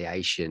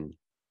retaliation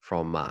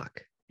from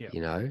Mark,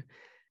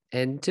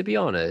 And to be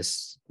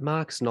honest,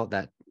 Mark's not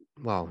that,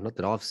 well, not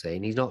that I've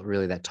seen, he's not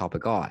really that type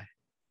of guy.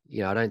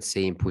 I don't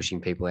see him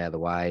pushing people out of the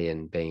way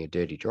and being a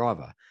dirty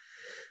driver.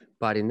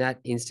 But in that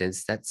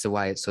instance, that's the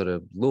way it sort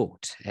of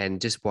looked. And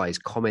just by his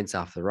comments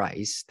after the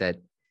race, that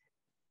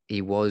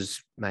he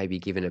was maybe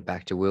giving it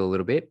back to Will a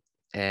little bit.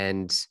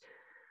 And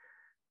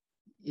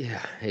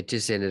yeah, it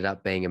just ended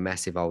up being a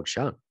massive old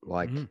shunt.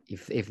 Like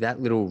if that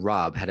little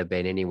rub had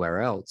been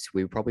anywhere else,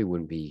 we probably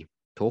wouldn't be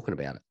talking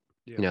about it.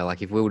 Yeah.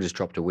 Like if Will just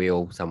dropped a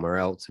wheel somewhere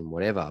else and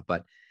whatever.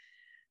 But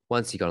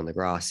once he got on the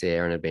grass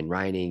there and it had been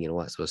raining and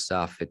all that sort of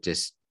stuff, it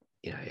just,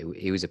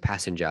 he was a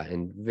passenger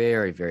and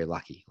very, very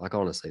lucky. Like,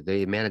 honestly,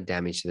 the amount of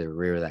damage to the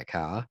rear of that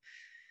car,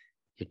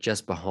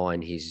 just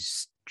behind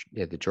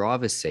the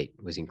driver's seat,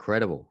 was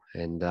incredible.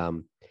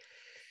 And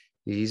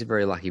he's a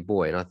very lucky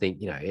boy. And I think,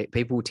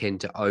 people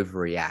tend to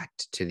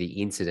overreact to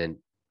the incident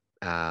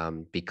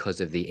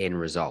because of the end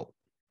result.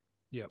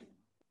 Yep.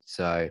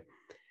 So,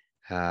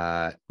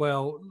 are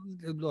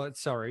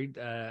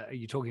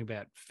you talking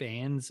about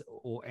fans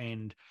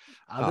and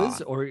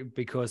others, or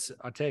because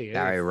I tell you,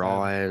 Barry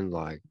Ryan,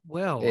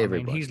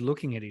 everybody. He's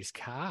looking at his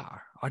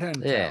car. I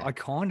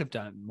kind of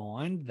don't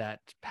mind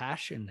that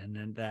passion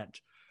and that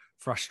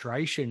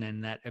frustration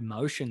and that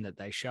emotion that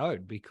they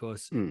showed,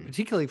 because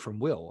particularly from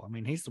Will, I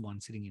mean, he's the one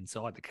sitting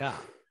inside the car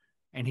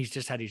and he's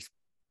just had his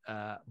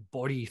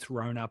body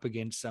thrown up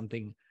against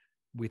something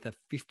with a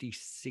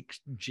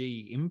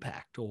 56G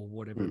impact or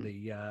whatever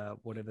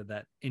whatever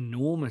that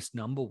enormous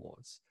number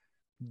was.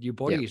 Your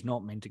body is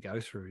not meant to go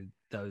through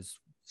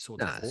those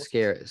sorts of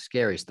forces.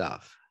 Scary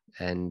stuff.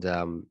 And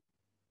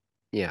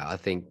I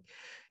think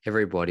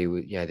everybody,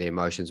 their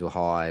emotions were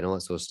high and all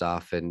that sort of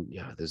stuff. And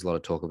there's a lot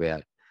of talk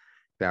about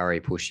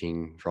Barry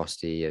pushing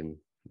Frosty, and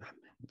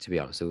to be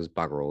honest, it was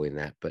bugger all in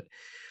that. But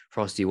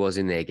Frosty was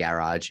in their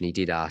garage, and he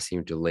did ask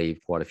him to leave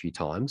quite a few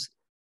times.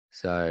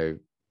 So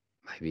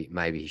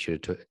maybe he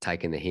should have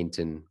taken the hint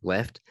and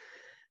left.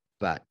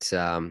 But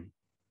I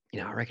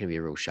reckon it'd be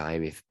a real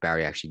shame if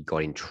Barry actually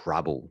got in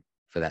trouble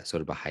for that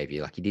sort of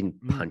behavior. Like, he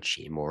didn't punch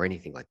him or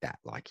anything like that.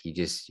 Like, he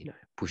just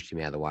pushed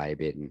him out of the way a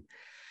bit and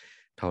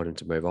told him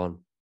to move on.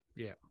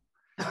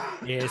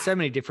 Yeah, so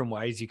many different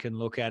ways you can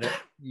look at it.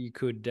 You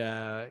could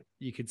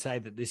say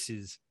that this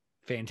is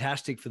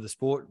fantastic for the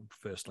sport.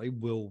 Firstly,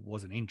 Will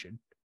wasn't injured.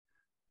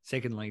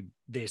 Secondly,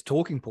 there's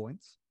talking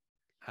points,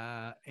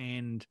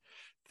 and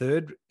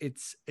third,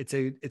 it's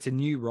a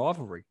new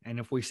rivalry. And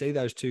if we see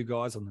those two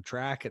guys on the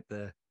track at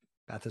the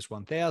Bathurst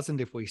 1000,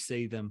 if we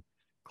see them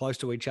close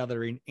to each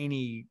other in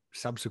any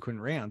subsequent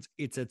rounds,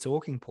 it's a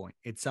talking point.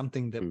 It's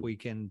something that we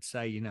can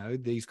say,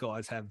 these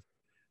guys have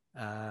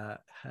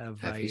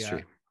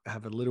history.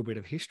 Have a little bit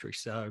of history.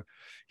 So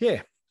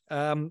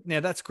now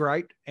that's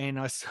great. And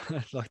I saw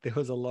there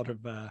was a lot of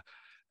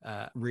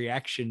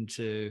reaction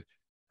to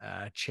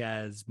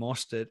Chaz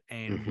Mostert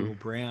and Will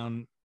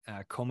Brown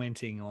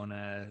commenting on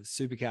a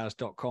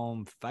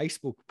supercars.com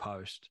Facebook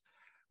post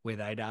where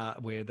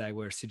they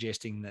were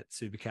suggesting that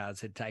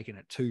Supercars had taken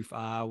it too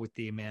far with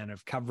the amount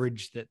of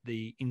coverage that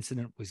the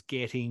incident was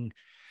getting,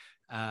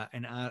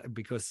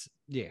 because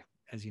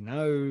as you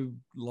know,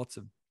 lots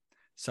of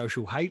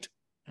social hate.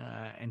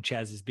 And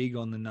Chaz is big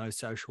on the no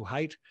social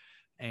hate,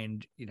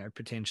 and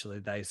potentially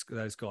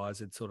those guys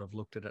had sort of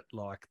looked at it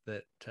like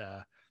that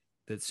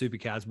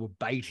Supercars were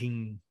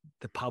baiting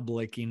the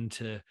public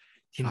into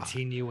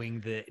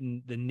continuing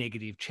the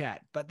negative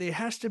chat. But there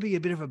has to be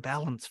a bit of a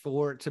balance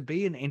for it to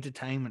be an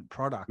entertainment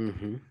product.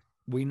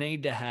 We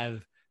need to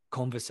have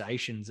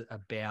conversations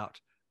about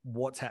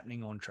what's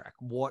happening on track,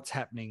 what's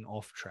happening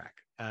off track.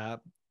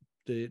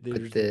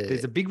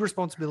 There's a big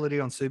responsibility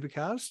on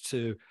Supercars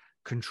to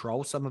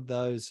control some of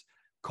those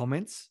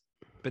comments,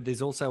 but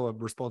there's also a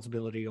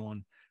responsibility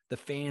on the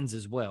fans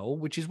as well,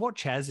 which is what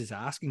Chaz is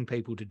asking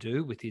people to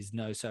do with his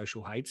no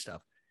social hate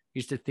stuff,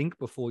 is to think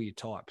before you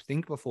type,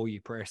 think before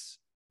you press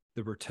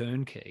the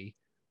return key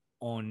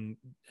on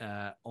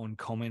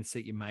comments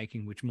that you're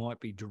making, which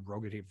might be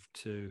derogative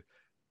to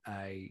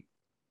a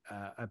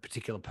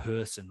particular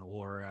person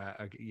or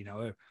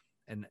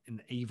an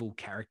evil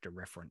character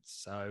reference.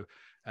 So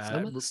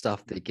some of the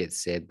stuff that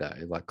gets said though,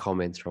 like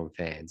comments from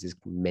fans, is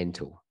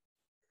mental.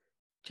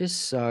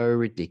 Just so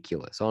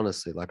ridiculous,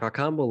 honestly. Like, I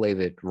can't believe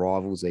it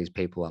rivals these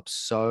people up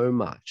so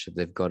much that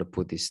they've got to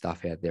put this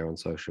stuff out there on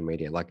social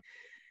media. Like,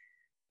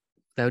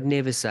 they would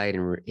never say it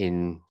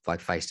in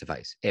like face to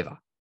face ever.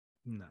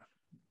 No,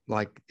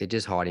 like, they're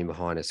just hiding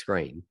behind a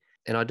screen.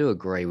 And I do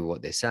agree with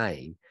what they're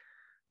saying,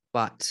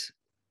 but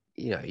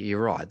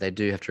you're right. They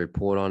do have to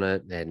report on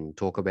it and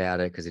talk about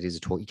it because it is a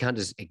talk. You can't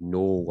just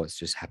ignore what's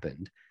just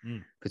happened.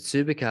 But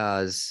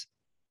Supercars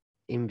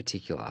in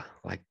particular,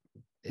 like,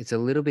 it's a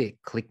little bit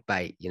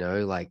clickbait,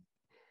 like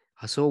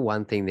I saw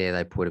one thing there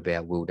they put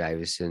about Will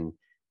Davison,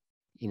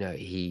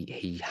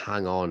 he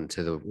hung on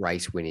to the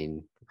race win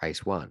in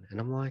race one. And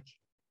I'm like,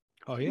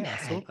 oh yeah,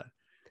 I saw that.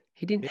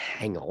 He didn't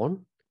hang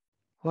on.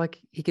 Like,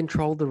 he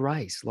controlled the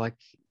race. Like,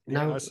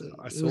 no, I it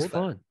saw was that.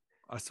 fine.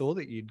 I saw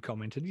that you'd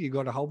commented. You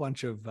got a whole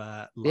bunch of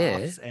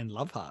laughs and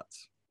love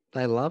hearts.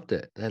 They loved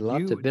it. They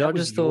loved it. But I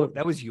just thought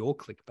that was your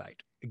clickbait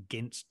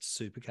against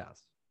Supercars.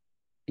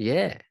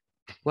 Yeah.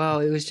 Well,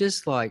 it was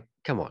just like,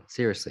 come on,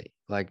 seriously.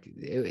 Like,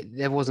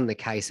 that wasn't the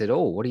case at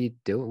all. What are you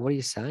doing? What are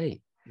you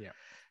saying? Yeah.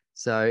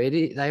 So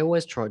they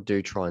always try and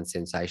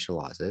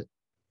sensationalize it.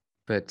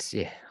 But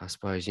yeah, I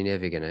suppose you're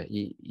never going to,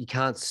 you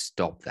can't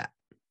stop that.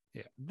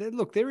 Yeah.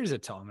 Look, there is a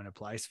time and a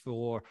place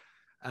for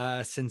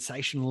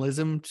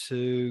sensationalism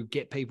to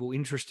get people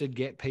interested,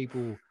 get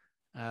people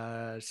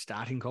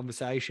starting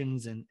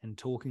conversations and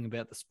talking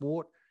about the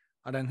sport.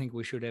 I don't think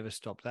we should ever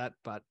stop that,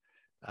 but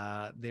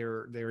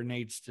there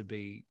needs to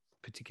be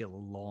particular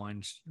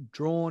lines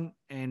drawn.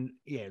 And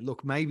yeah,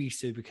 look, maybe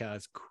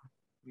Supercars,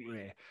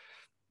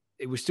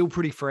 it was still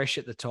pretty fresh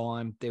at the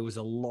time. There was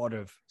a lot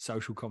of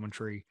social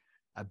commentary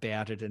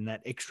about it, and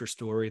that extra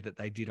story that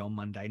they did on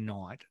Monday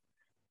night,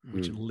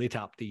 which lit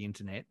up the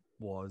internet,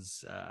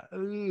 was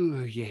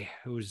it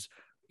was,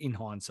 in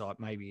hindsight,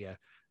 maybe a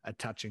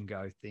touch and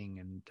go thing.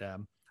 And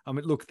I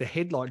mean, look, the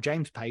headline,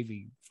 James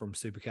Pavey from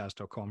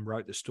supercars.com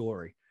wrote the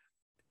story,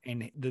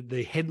 and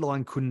the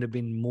headline couldn't have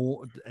been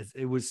more,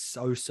 it was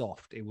so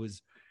soft. It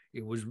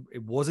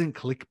wasn't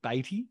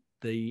clickbaity,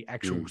 the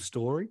actual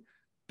story,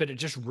 but it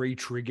just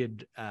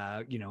re-triggered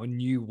a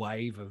new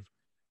wave of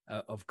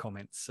of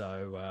comments.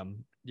 So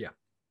yeah.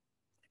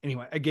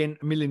 Anyway, again,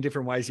 a million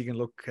different ways you can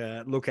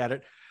look at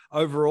it.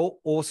 Overall,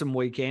 awesome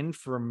weekend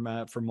from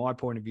my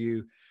point of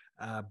view.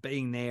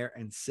 Being there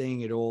and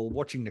seeing it all,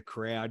 watching the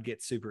crowd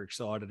get super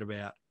excited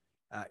about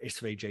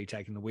SVG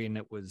taking the win.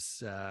 It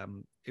was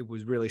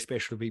really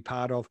special to be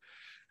part of.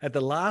 At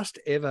the last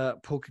ever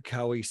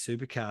Pukekohe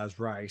Supercars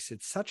race,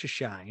 it's such a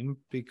shame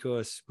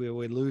because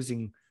we're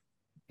losing,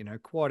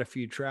 quite a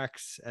few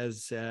tracks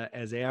as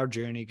our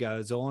journey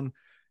goes on,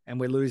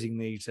 and we're losing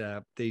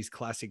these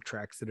classic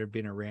tracks that have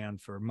been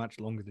around for much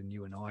longer than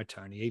you and I,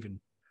 Tony, even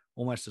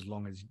almost as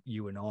long as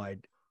you and I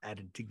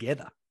added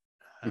together,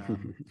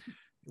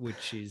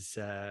 which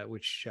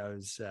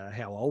shows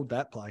how old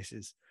that place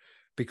is,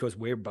 because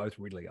we're both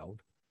really old.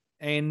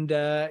 And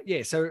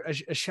so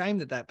a shame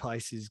that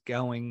place is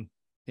going.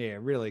 Yeah,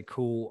 really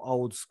cool,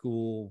 old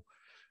school,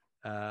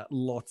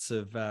 lots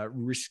of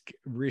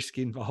risk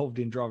involved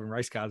in driving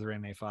race cars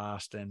around there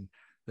fast. And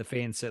the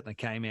fans certainly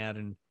came out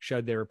and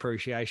showed their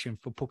appreciation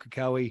for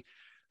Pukekohe,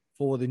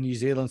 for the New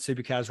Zealand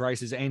supercars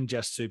races and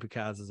just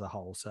supercars as a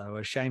whole. So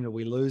a shame that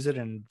we lose it,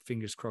 and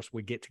fingers crossed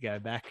we get to go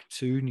back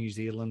to New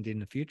Zealand in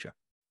the future.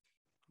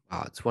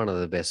 Oh, it's one of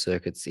the best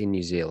circuits in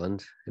New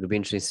Zealand. It'll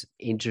be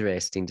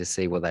interesting to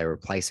see what they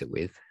replace it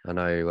with. I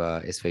know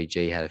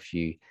SVG had a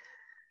few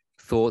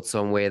thoughts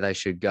on where they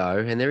should go,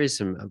 and there is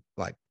some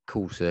like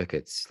cool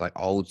circuits, like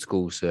old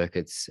school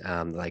circuits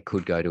they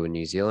could go to in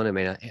New Zealand. I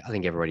mean, I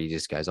think everybody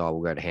just goes, oh,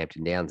 we'll go to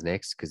Hampton Downs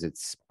next because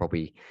it's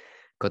probably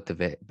got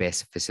the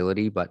best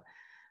facility, but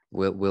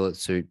will it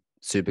suit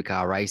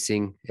supercar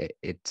racing?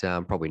 It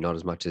probably not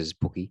as much as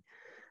Pookie,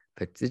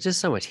 but there's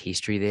just so much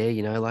history there,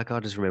 like I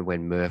just remember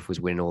when Murph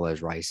was winning all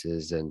those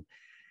races, and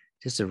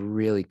just a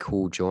really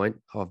cool joint.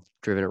 I've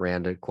driven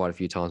around it quite a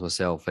few times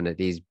myself, and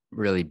it is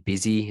really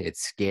busy.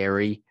 It's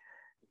scary.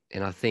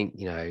 And I think,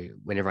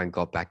 when everyone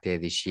got back there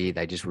this year,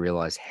 they just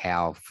realized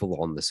how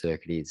full on the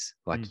circuit is.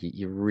 Like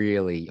you're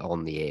really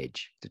on the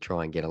edge to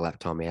try and get a lap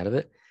time out of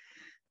it.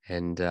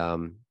 And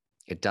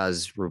it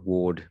does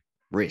reward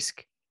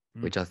risk,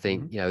 which I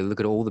think, look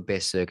at all the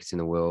best circuits in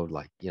the world,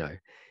 like, here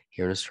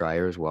in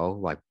Australia as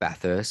well, like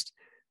Bathurst.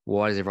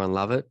 Why does everyone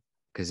love it?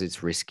 Because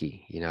it's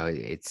risky.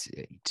 It's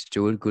to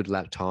do a good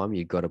lap time,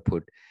 you've got to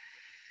put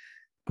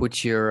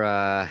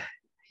your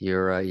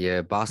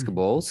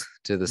basketballs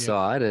to the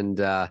side and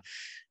have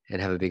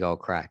a big old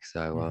crack.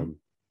 So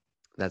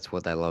that's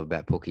what they love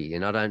about Pookie.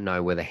 And I don't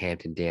know whether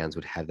Hampton Downs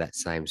would have that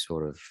same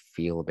sort of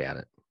feel about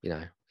it.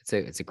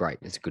 It's a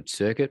good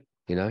circuit,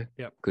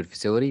 good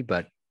facility,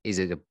 but is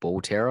it a ball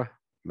terror?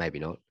 Maybe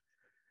not.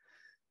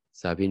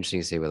 So it'd be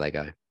interesting to see where they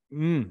go.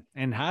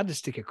 And hard to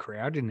stick a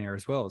crowd in there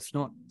as well. It's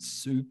not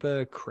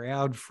super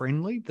crowd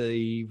friendly,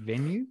 the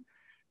venue.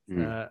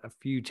 A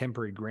few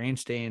temporary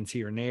grandstands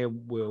here and there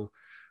will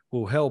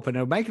help, and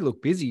it'll make it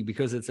look busy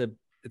because it's a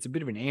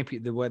bit of an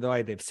the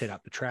way they've set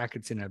up the track.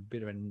 It's in a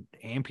bit of an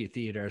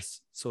amphitheater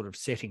sort of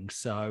setting.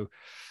 So,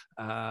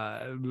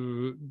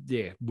 will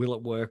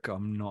it work?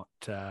 I'm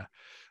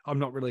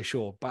not really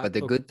sure. But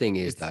the good thing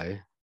is though,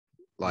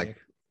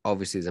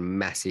 obviously there's a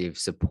massive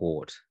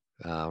support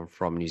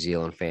from New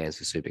Zealand fans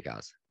for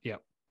supercars.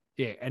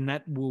 Yeah, and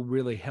that will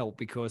really help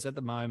because at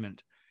the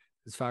moment,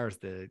 as far as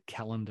the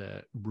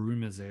calendar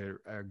rumors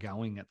are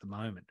going at the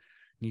moment,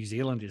 New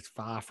Zealand is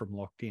far from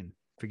locked in.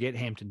 Forget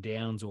Hampton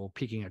Downs or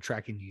picking a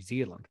track in New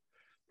Zealand.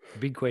 The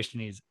big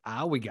question is,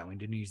 are we going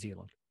to New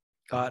Zealand?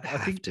 But I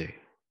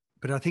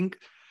think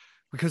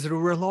because it'll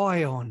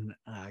rely on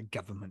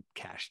government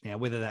cash. Now,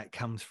 whether that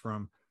comes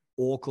from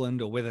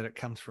Auckland or whether it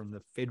comes from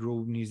the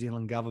federal New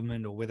Zealand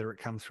government or whether it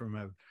comes from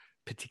a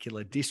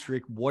particular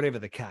district, whatever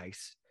the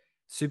case,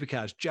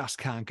 supercars just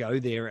can't go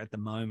there at the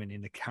moment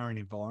in the current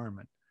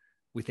environment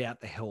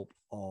without the help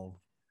of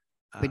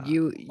but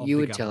you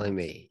were telling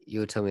me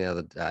the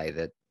other day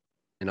that,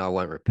 and I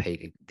won't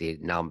repeat the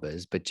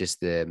numbers, but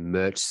just the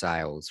merch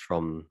sales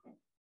from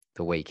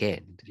the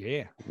weekend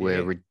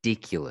were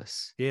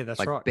ridiculous. Yeah,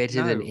 that's right.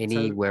 Better than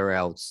anywhere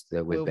else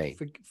that we've been.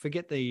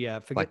 Forget the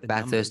Bathurst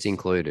numbers.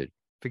 included.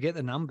 Forget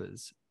the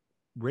numbers.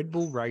 Red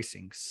Bull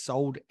Racing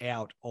sold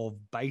out of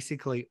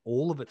basically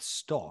all of its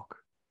stock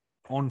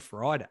on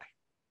Friday.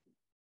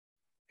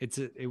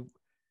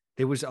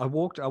 I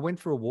went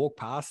for a walk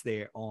past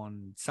there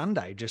on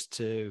Sunday just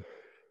to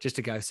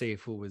go see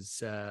if it was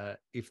that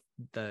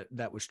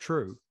was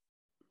true,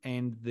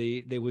 and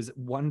there was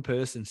one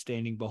person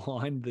standing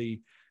behind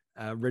the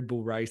Red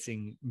Bull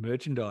Racing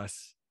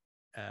merchandise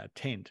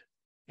tent,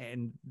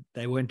 and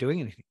they weren't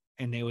doing anything,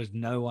 and there was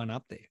no one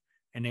up there,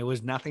 and there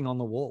was nothing on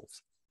the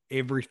walls.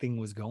 Everything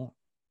was gone.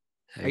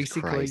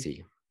 Basically,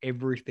 crazy.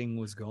 Everything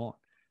was gone.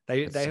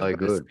 They have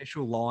got a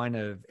special line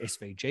of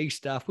SVG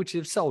stuff, which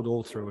they've sold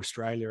all through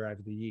Australia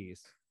over the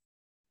years.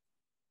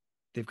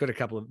 They've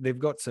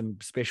got some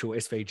special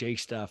SVG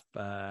stuff,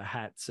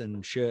 hats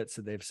and shirts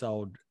that they've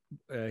sold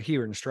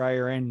here in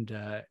Australia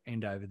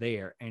and over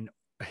there. And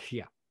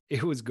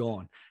it was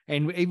gone.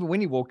 And even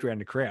when you walked around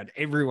the crowd,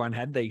 everyone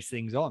had these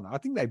things on. I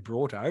think they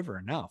brought over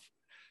enough.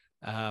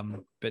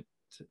 But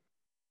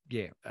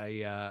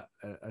a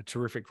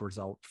terrific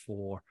result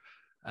for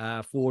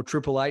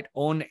Triple Eight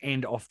on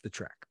and off the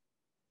track.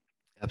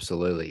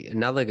 Absolutely.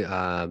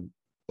 Another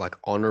like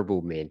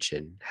honourable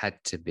mention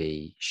had to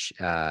be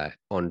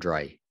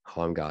Andre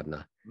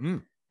Heimgardner.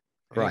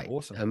 Great,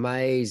 awesome,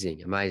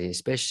 amazing,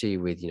 especially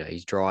with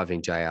he's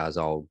driving JR's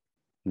old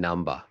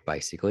number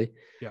basically.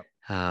 Yep.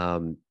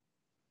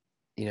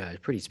 It's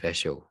pretty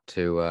special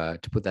to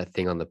put that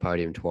thing on the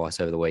podium twice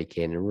over the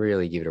weekend and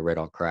really give it a red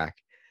hot crack.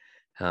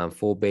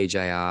 For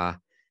BJR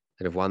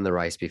that have won the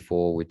race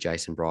before with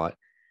Jason Bright,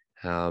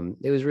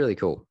 it was really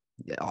cool.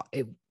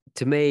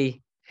 To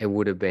me, it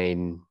would have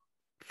been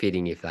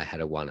fitting if they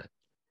had won it.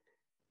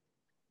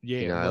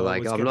 Yeah,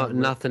 I'm not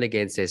nothing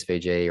against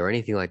SVG or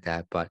anything like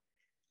that, but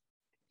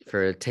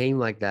for a team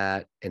like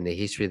that and the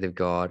history they've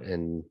got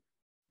and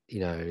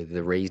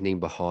the reasoning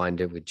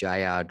behind it with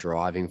JR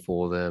driving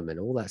for them and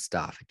all that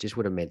stuff, it just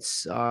would have meant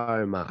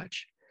so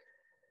much.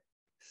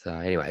 So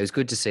anyway, it was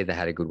good to see they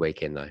had a good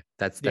weekend though.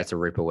 That's a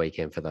ripper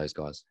weekend for those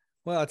guys.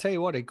 Well, I'll tell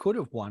you what, he could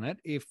have won it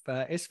if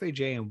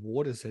SVG and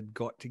Waters had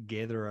got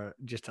together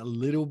just a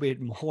little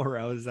bit more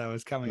as I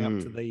was coming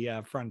up to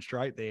the front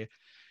straight there.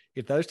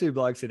 If those two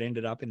blokes had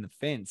ended up in the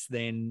fence,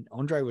 then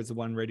Andre was the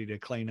one ready to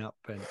clean up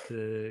and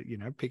to,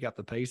 pick up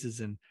the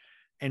pieces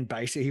and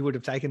basically he would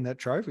have taken that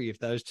trophy if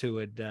those two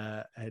had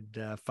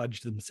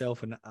fudged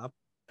themselves up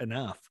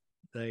enough.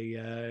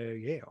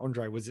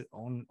 Andre was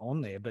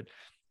on there, but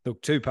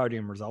look, 2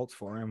 podium results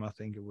for him. I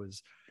think it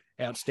was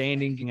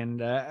outstanding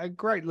and a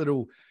great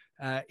little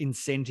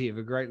incentive,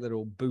 a great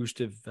little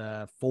boost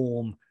of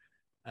form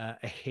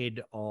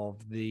ahead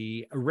of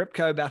the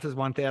Repco Bathurst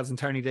 1000.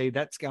 Tony D,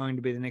 that's going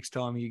to be the next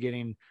time you get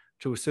into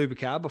a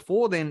supercar.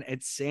 Before then,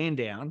 it's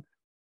Sandown.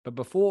 But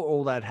before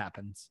all that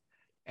happens,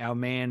 our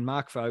man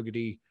Mark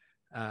Fogarty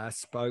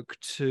spoke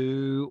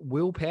to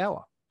Will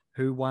Power,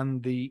 who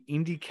won the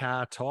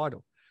IndyCar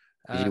title.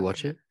 Did you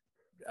watch it?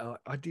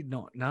 I did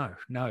not. No,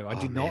 I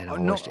did man, not. I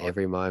watched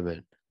every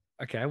moment.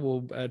 Okay,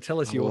 well,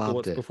 tell us your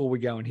thoughts before we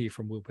go and hear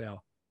from Will Power.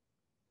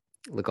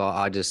 Look,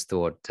 I just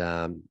thought,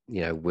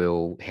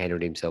 Will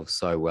handled himself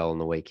so well on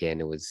the weekend.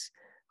 It was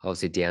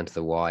obviously down to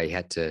the wire. He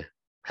had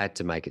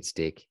to make it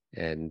stick,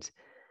 and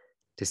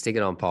to stick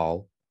it on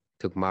pole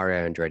took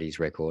Mario Andretti's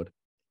record,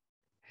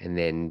 and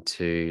then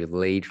to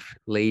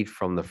lead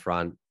from the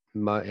front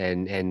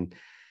and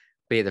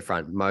be at the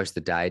front most of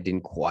the day.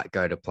 Didn't quite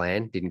go to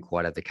plan. Didn't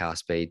quite have the car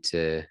speed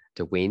to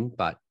win,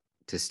 but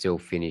to still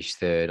finish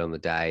third on the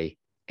day.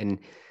 And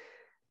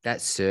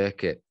that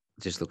circuit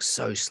just looked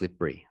so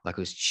slippery. Like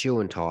it was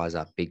chewing tires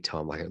up big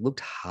time. Like it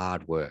looked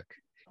hard work.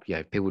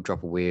 People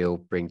drop a wheel,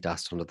 bring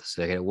dust onto the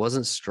circuit. It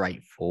wasn't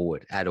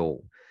straightforward at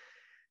all.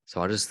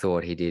 So I just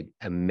thought he did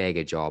a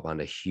mega job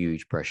under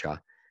huge pressure.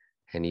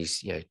 And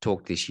he's,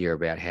 talked this year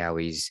about how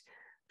he's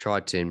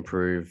tried to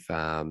improve,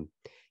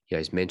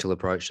 his mental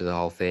approach to the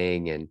whole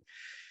thing.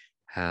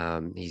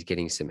 And he's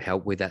getting some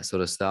help with that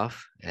sort of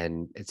stuff.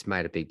 And it's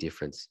made a big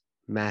difference,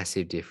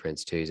 massive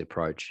difference to his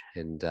approach.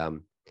 And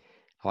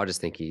I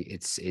just think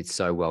it's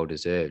so well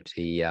deserved.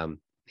 He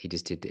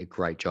just did a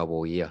great job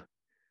all year.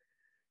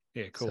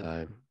 Yeah, cool.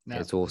 So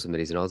it's awesome that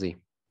he's an Aussie.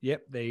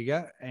 Yep, there you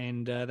go.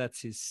 And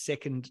that's his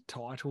second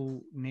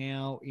title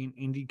now in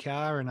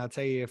IndyCar. And I'll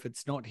tell you, if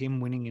it's not him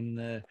winning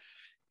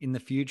in the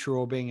future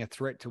or being a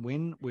threat to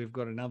win, we've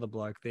got another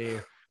bloke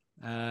there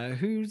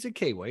who's a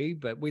Kiwi,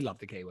 but we love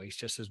the Kiwis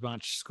just as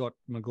much. Scott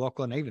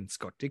McLaughlin, even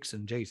Scott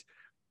Dixon. Geez,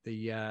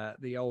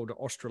 the old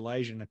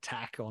Australasian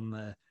attack on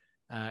the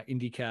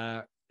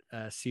IndyCar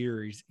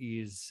series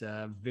is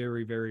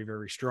very, very,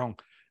 very strong.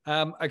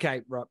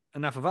 Okay, right.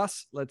 Enough of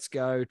us. Let's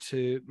go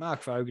to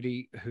Mark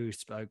Fogarty, who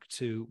spoke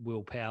to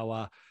Will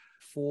Power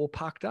for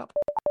Parked Up.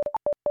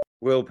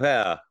 Will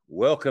Power,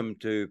 welcome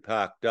to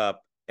Parked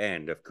Up.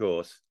 And of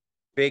course,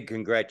 big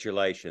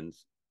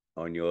congratulations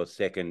on your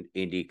second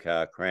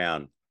IndyCar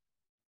crown.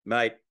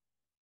 Mate,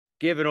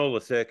 given all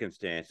the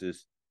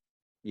circumstances,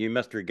 you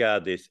must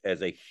regard this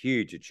as a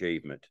huge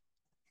achievement.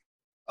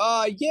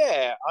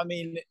 Yeah. I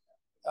mean,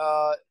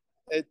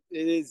 it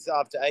is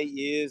after 8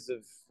 years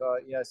of,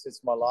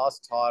 since my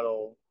last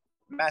title,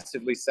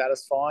 massively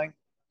satisfying.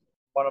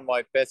 One of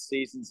my best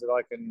seasons that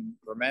I can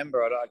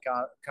remember. I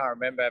can't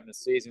remember having a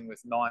season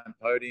with 9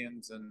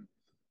 podiums and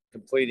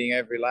completing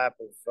every lap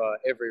of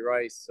every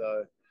race.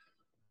 So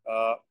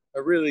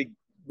a really,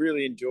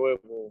 really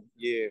enjoyable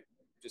year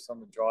just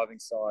on the driving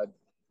side.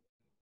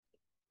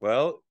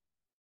 Well,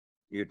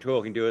 you're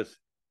talking to us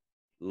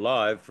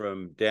live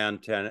from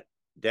downtown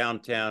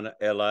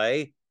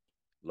LA.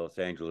 Los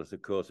Angeles,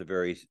 of course, a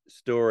very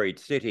storied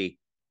city,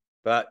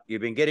 but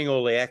you've been getting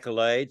all the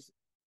accolades.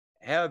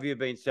 How have you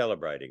been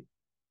celebrating?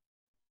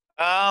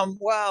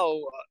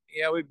 Well,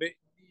 we've been,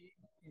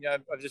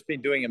 I've just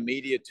been doing a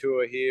media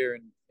tour here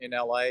in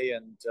LA,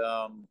 and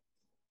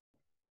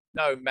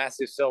no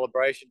massive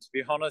celebration, to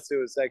be honest. It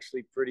was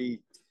actually pretty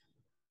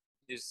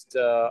just,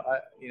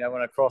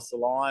 when I crossed the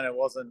line, it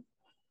wasn't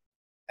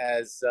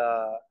as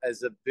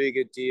a big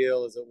a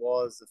deal as it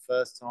was the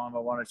first time I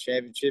won a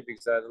championship,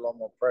 because I had a lot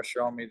more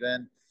pressure on me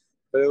then.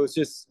 But it was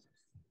just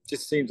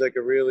just seems like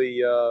a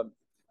really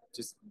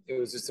it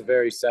was just a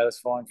very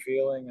satisfying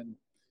feeling, and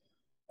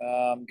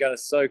I'm going to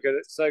soak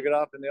it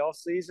up in the off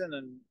season,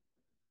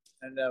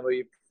 and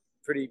we're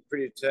pretty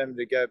determined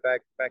to go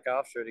back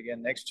after it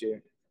again next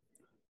year.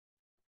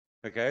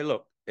 Okay,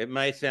 look, it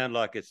may sound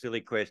like a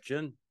silly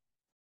question,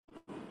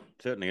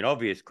 certainly an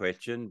obvious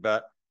question,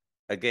 but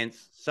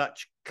against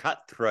such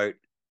cutthroat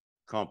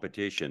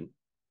competition,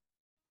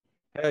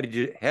 how did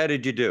you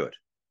do it?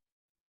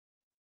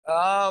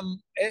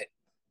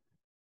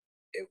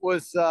 It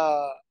was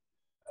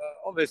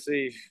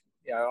obviously,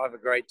 I have a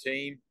great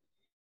team.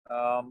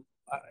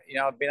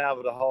 I've been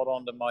able to hold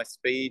on to my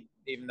speed,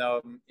 even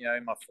though I'm,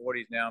 in my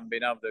 40s now. I'm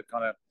being able to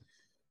kind of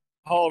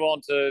hold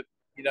on to,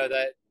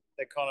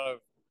 that kind of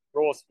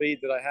raw speed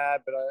that I had,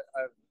 but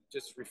I've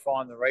just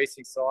refined the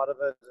racing side of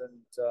it,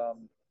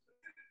 and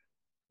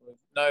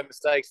no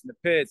mistakes in the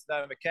pits,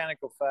 no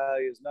mechanical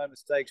failures, no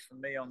mistakes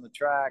from me on the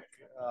track.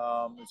 It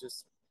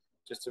was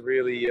just a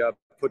really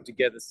put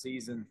together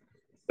season.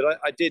 But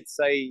I did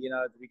say,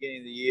 at the beginning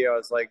of the year, I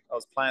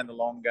was playing the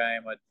long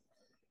game. I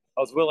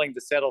was willing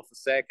to settle for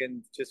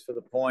second just for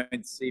the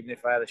points, even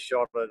if I had a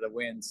shot at a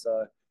win.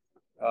 So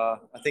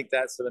I think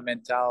that sort of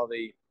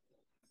mentality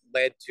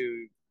led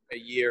to a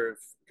year of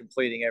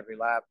completing every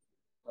lap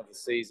of the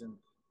season.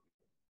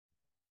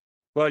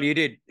 Well, you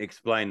did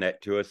explain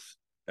that to us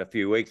a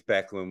few weeks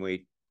back when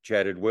we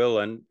chatted, Will,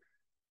 and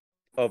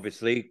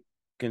obviously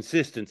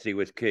consistency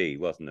was key,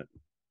 wasn't it?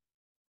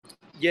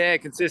 Yeah,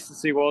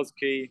 consistency was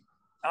key.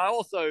 I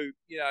also,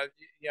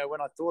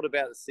 when I thought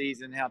about the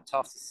season, how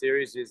tough the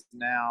series is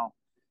now,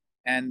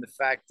 and the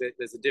fact that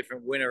there's a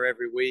different winner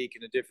every week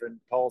and a different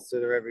pole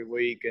sitter every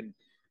week, and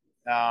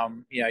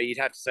you'd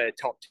have to say a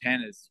top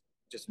 10 is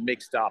just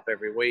mixed up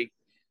every week.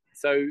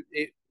 So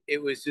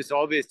it was just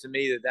obvious to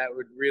me that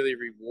would really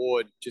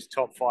reward just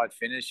top 5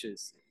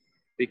 finishes,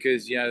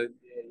 because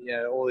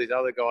all these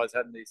other guys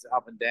having these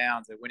up and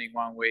downs. They're winning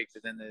one week,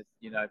 but then they're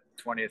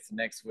 20th the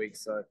next week.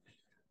 So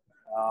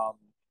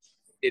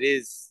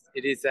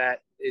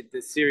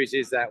the series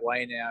is that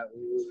way now.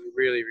 It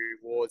really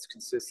rewards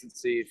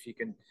consistency if you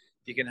can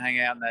hang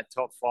out in that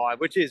top 5,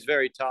 which is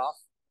very tough.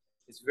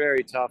 It's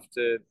very tough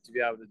to be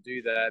able to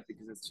do that,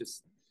 because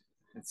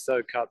it's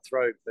so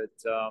cutthroat. But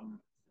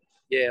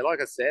yeah,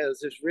 like I said, there's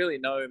just really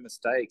no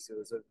mistakes. It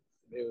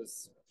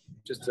was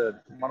just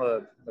a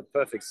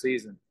perfect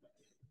season.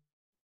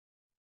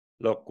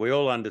 Look, we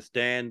all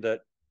understand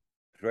that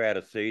throughout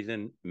a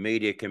season,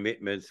 media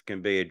commitments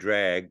can be a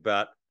drag,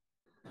 but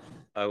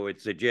I would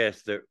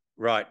suggest that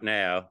right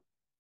now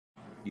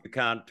you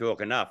can't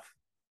talk enough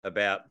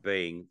about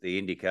being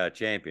the IndyCar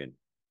champion.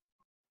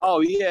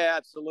 Oh yeah,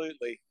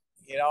 absolutely.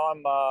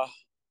 I'm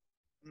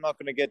not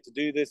going to get to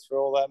do this for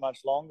all that much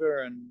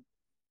longer, and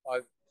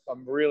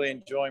I'm really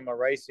enjoying my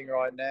racing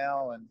right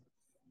now, and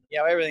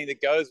everything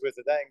that goes with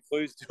it. That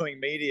includes doing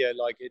media.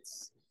 Like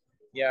it's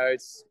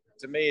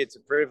to me, it's a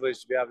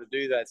privilege to be able to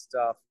do that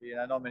stuff.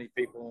 Not many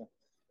people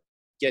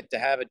get to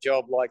have a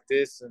job like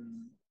this,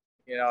 and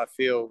I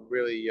feel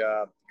really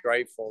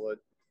grateful that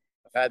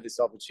I've had this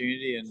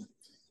opportunity and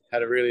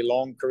had a really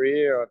long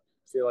career. I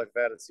feel like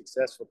I've had a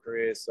successful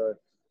career, so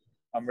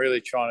I'm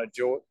really trying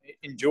to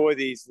enjoy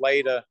these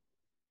later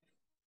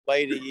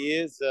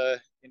years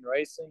in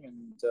racing,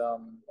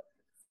 and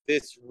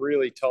this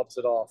really tops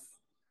it off.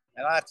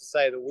 And I have to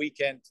say, the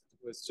weekend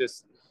was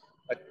just,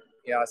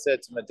 I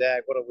said to my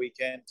dad, what a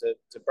weekend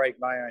to break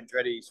Mario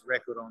Andretti's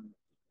record on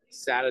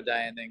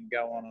Saturday and then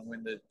go on and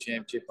win the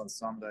championship on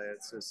Sunday.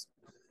 It's just,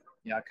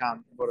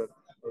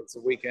 it's a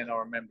weekend I'll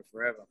remember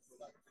forever.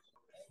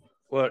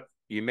 Well,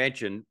 you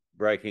mentioned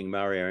breaking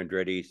Mario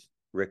Andretti's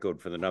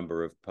record for the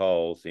number of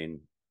poles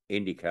in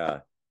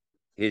IndyCar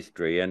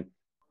history. And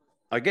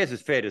I guess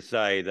it's fair to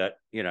say that,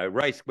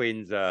 race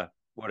wins are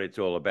what it's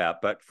all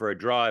about. But for a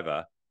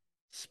driver,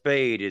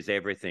 speed is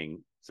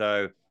everything.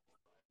 So,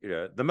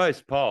 the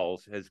most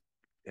poles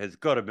has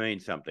got to mean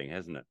something,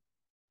 hasn't it?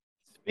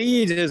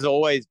 Speed has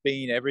always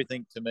been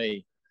everything to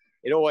me.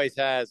 It always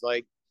has.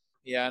 And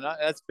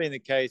that's been the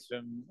case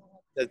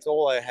that's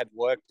all I had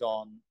worked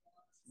on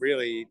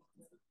really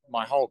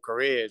my whole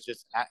career, is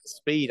just at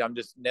speed. I'm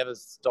just never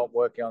stopped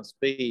working on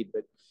speed.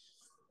 But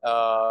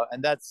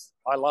and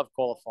I love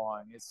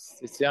qualifying.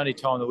 It's the only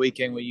time of the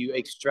weekend where you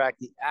extract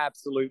the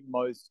absolute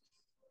most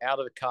out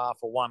of the car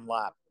for one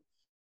lap.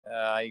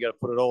 You got to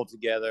put it all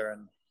together,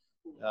 and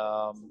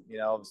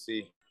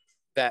obviously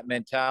that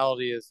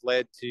mentality has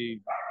led to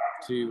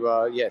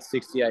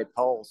 68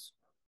 poles.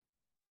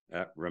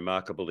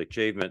 Remarkable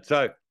achievement.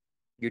 So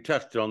you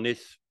touched on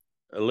this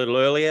a little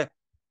earlier.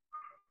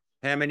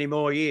 How many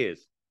more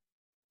years?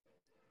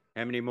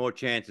 How many more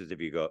chances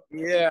have you got?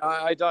 Yeah,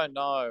 I don't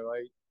know.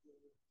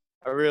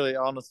 I really,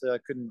 honestly, I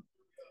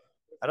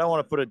don't want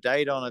to put a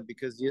date on it,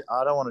 because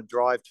I don't want to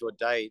drive to a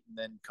date and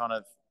then kind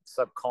of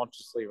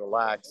subconsciously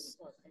relax.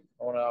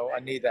 I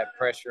need that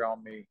pressure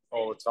on me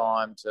all the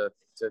time to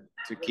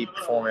keep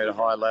performing at a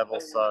high level.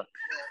 So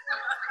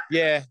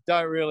yeah,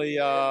 don't really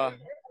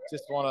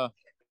just want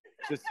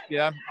to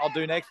I'll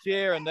do next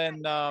year and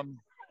then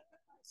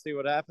see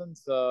what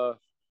happens.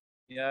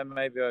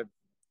 maybe I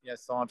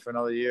sign for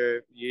another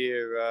year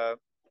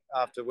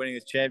after winning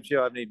this championship.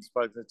 I haven't even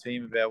spoken to the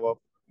team about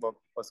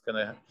what's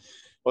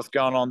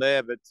going on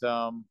there. But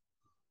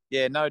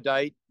no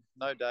date.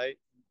 Well,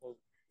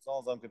 as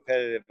long as I'm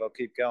competitive, I'll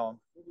keep going.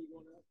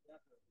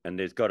 And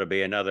there's got to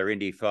be another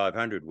Indy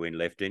 500 win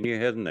left in you,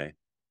 hasn't there?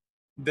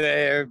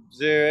 There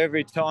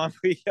every time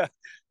we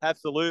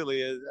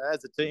absolutely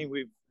as a team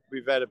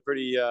we've had a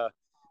pretty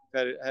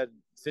had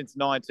since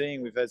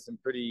 19 we've had some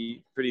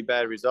pretty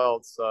bad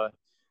results. So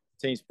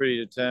the team's pretty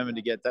determined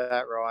to get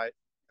that right.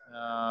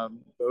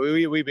 But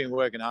we've been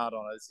working hard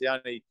on it. It's the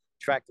only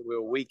track that we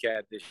were weak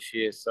at this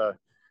year. So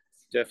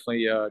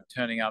definitely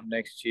turning up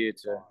next year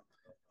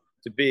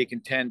to be a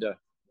contender.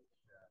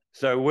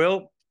 So,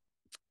 Will,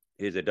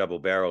 here's a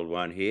double-barreled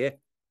one here.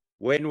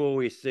 When will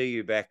we see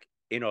you back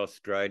in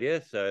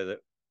Australia so that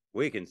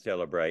we can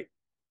celebrate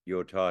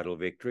your title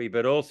victory?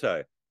 But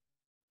also,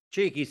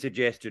 cheeky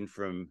suggestion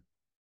from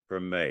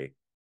me.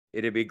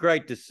 It'd be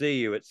great to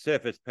see you at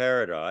Surfers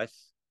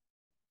Paradise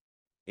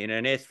in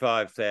an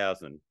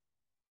S5000,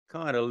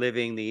 kind of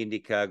living the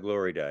IndyCar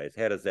glory days.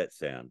 How does that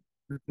sound?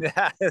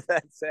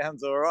 That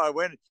sounds all right.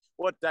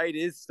 What date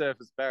is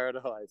Surfers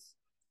Paradise?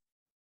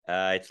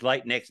 It's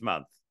late next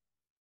month.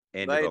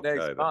 End of October.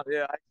 Next month.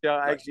 Yeah,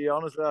 actually,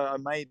 honestly, I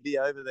may be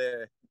over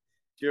there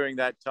during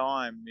that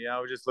time.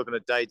 We're just looking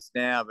at dates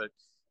now, but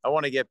I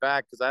want to get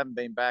back because I haven't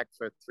been back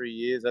for 3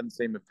 years. I haven't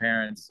seen my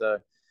parents. So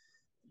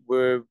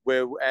we're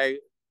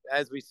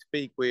as we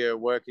speak, we are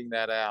working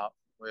that out.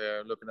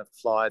 We're looking at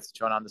flights,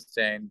 trying to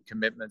understand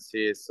commitments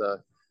here. So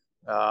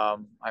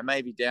I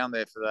may be down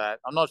there for that.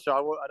 I'm not sure.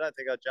 I don't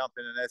think I'll jump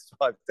in an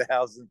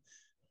S5000,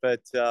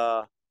 but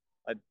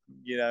I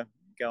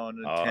go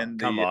and attend.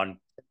 Come on.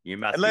 You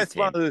must be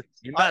tempted.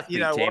 You must be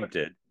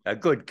tempted. A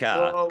good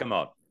car. Well, come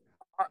on.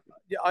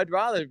 I'd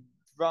rather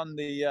run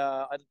the.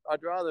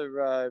 I'd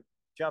rather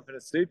jump in a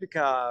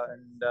supercar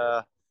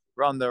and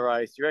run the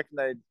race. Do you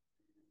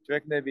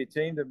reckon there'd be a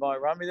team that might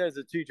run me there? Is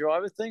it a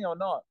 2-driver thing or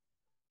not?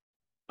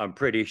 I'm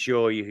pretty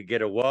sure you could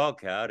get a wild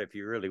card if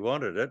you really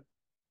wanted it.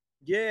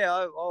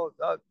 Yeah,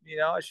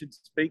 I should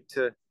speak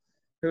to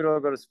who do I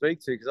got to speak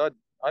to because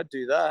I'd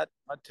do that.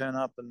 I'd turn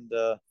up and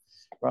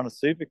run a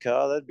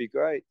supercar. That'd be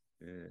great.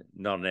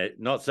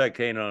 Not so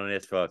keen on an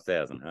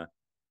S5000, huh?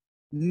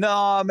 No,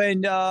 I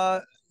mean,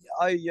 I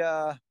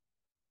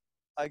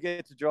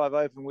get to drive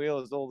open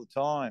wheels all the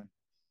time.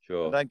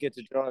 Sure. I don't get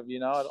to drive.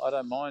 I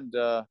don't mind.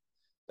 I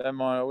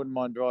wouldn't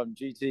mind driving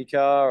GT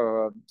car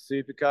or a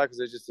supercar because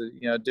it's just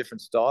a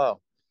different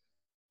style.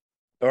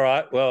 All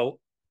right.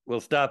 Well,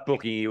 we'll start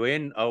booking you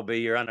in. I'll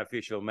be your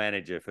unofficial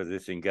manager for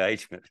this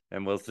engagement,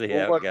 and we'll see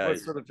how it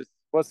goes.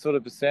 What sort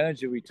of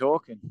percentage are we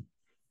talking?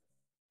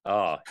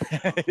 Oh,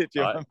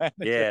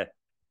 yeah.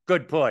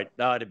 Good point.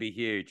 No, it'd be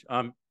huge.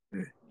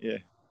 Yeah.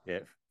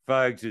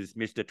 Fogues is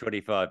Mr.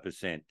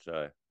 25%.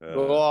 So.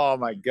 Oh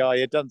my God,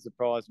 it doesn't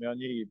surprise me. I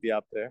knew you'd be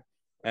up there.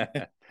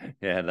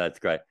 Yeah, that's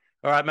great.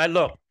 All right, mate.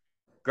 Look,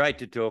 great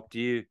to talk to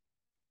you.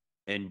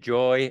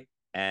 Enjoy,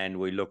 and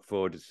we look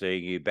forward to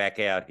seeing you back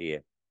out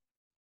here.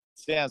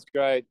 Sounds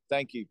great.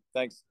 Thank you.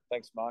 Thanks,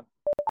 Mark.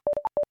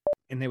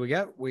 And there we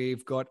go.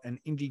 We've got an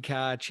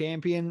IndyCar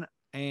champion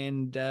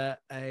and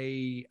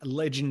a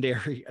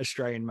legendary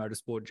Australian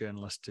motorsport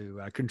journalist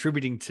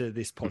contributing to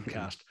this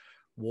podcast.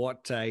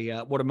 What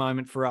a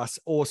moment for us.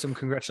 Awesome.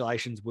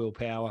 Congratulations, Will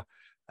Power.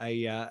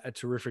 A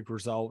terrific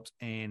result.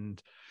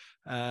 And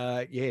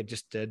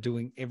just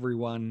doing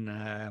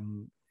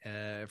everyone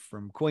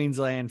from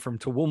Queensland, from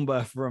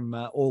Toowoomba, from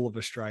all of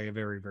Australia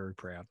very, very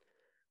proud.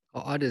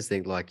 I just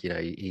think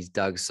he's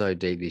dug so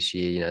deep this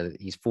year.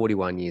 He's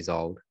 41 years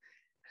old.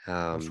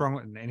 What's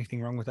wrong?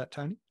 Anything wrong with that,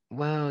 Tony?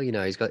 Well,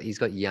 he's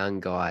got young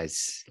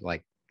guys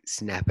like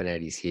snapping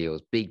at his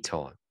heels big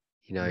time.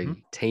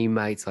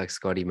 Teammates like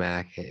Scotty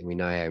Mack, and we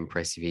know how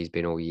impressive he's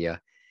been all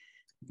year.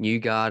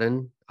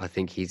 Newgarden, I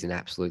think he's an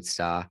absolute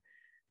star.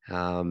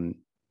 And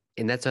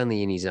that's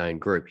only in his own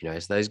group, so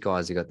those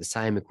guys have got the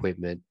same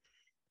equipment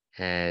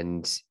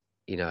and,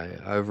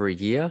 over a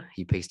year,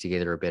 he pieced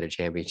together a better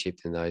championship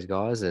than those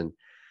guys. And,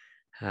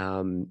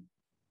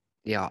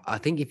 I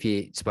think if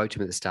you spoke to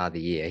him at the start of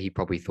the year, he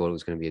probably thought it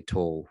was going to be a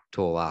tall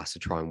ask to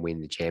try and win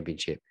the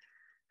championship.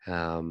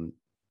 All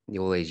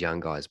these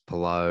young guys,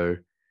 Palou,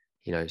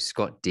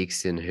 Scott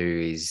Dixon, who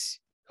is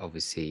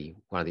obviously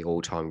one of the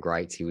all-time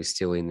greats. He was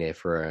still in there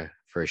for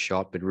a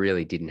shot, but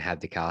really didn't have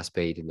the car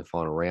speed in the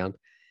final round.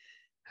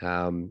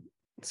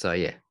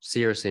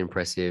 Seriously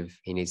impressive.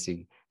 He needs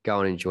to go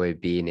and enjoy a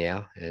beer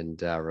now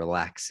and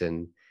relax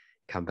and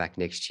come back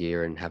next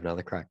year and have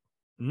another crack.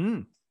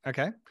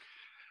 Okay.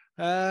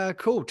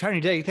 Cool. Tony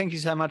D, thank you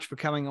so much for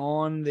coming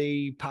on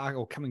the park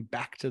or coming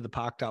back to the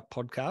Parked Up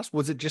podcast.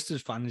 Was it just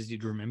as fun as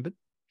you'd remembered?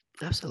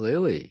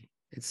 Absolutely.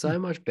 It's so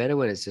much better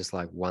when it's just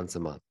like once a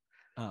month.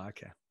 Oh,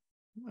 okay.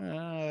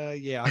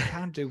 I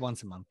can't do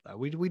once a month though.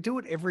 We do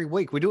it every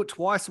week. We do it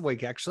twice a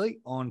week actually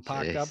on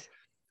Parked Up.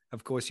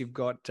 Of course, you've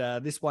got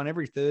this one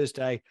every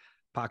Thursday,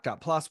 Parked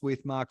Up Plus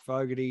with Mark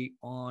Fogarty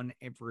on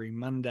every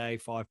Monday,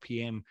 5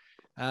 p.m.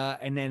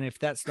 And then if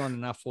that's not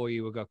enough for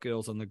you, we've got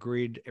Girls on the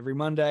Grid every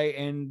Monday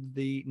and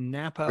the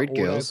Napa Grid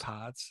Auto Girls?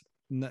 Parts.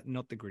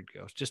 Not the Grid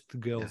Girls, just the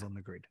Girls on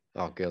the Grid.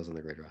 Oh, Girls on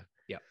the Grid, right?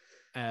 Yep.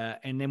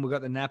 And then we've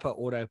got the Napa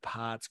Auto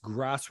Parts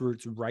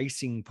Grassroots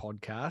Racing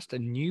podcast, a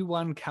new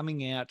one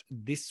coming out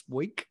this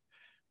week.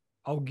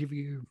 I'll give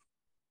you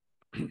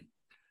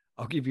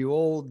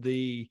all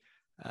the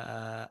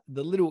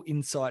little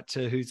insight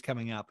to who's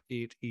coming up.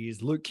 It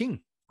is Luke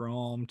King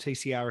from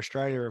TCR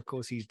Australia. Of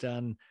course, he's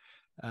done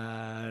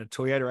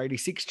Toyota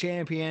 86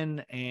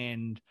 champion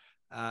and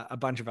a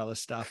bunch of other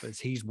stuff as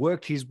he's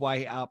worked his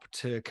way up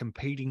to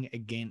competing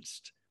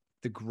against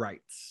the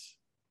greats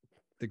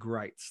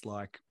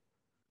like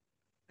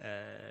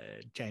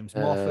James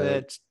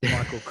Moffat,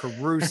 Michael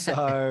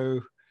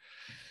Caruso,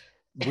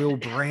 Will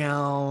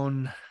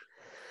Brown,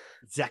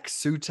 Zach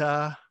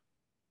Suter,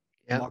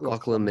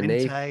 Lachlan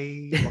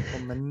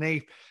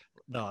Manif.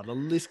 No, the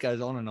list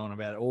goes on and on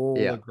about all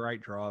the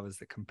great drivers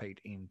that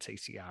compete in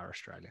TCR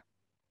Australia.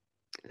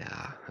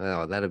 Yeah,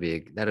 oh, that'll be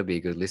a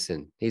good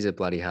listen. He's a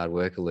bloody hard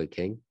worker, Luke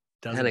King,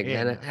 and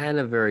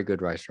a very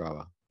good race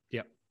driver.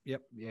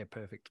 Yep. Yeah,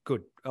 perfect.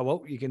 Good. Oh,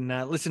 well, you can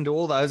listen to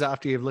all those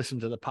after you've listened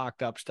to the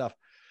Parked Up stuff.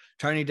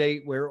 Tony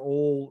D, we're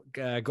all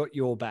got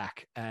your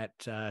back at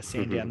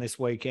Sandown this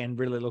weekend.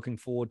 Really looking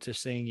forward to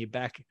seeing you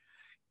back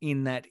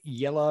in that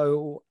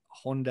yellow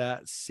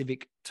Honda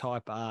Civic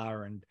Type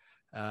R and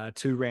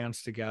 2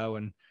 rounds to go,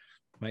 and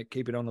mate,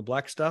 keep it on the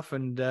black stuff.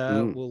 And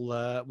we'll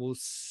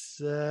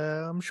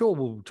I'm sure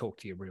we'll talk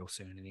to you real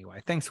soon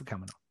anyway. Thanks for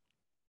coming on.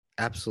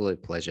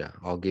 Absolute pleasure.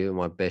 I'll give it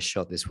my best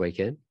shot this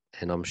weekend,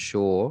 and I'm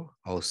sure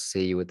I'll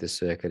see you at the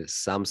circuit at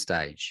some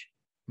stage.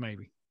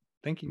 Maybe.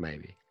 Thank you.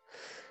 Maybe.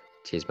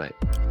 Cheers, mate.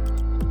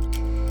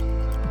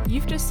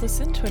 You've just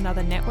listened to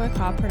another Network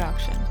R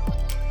production.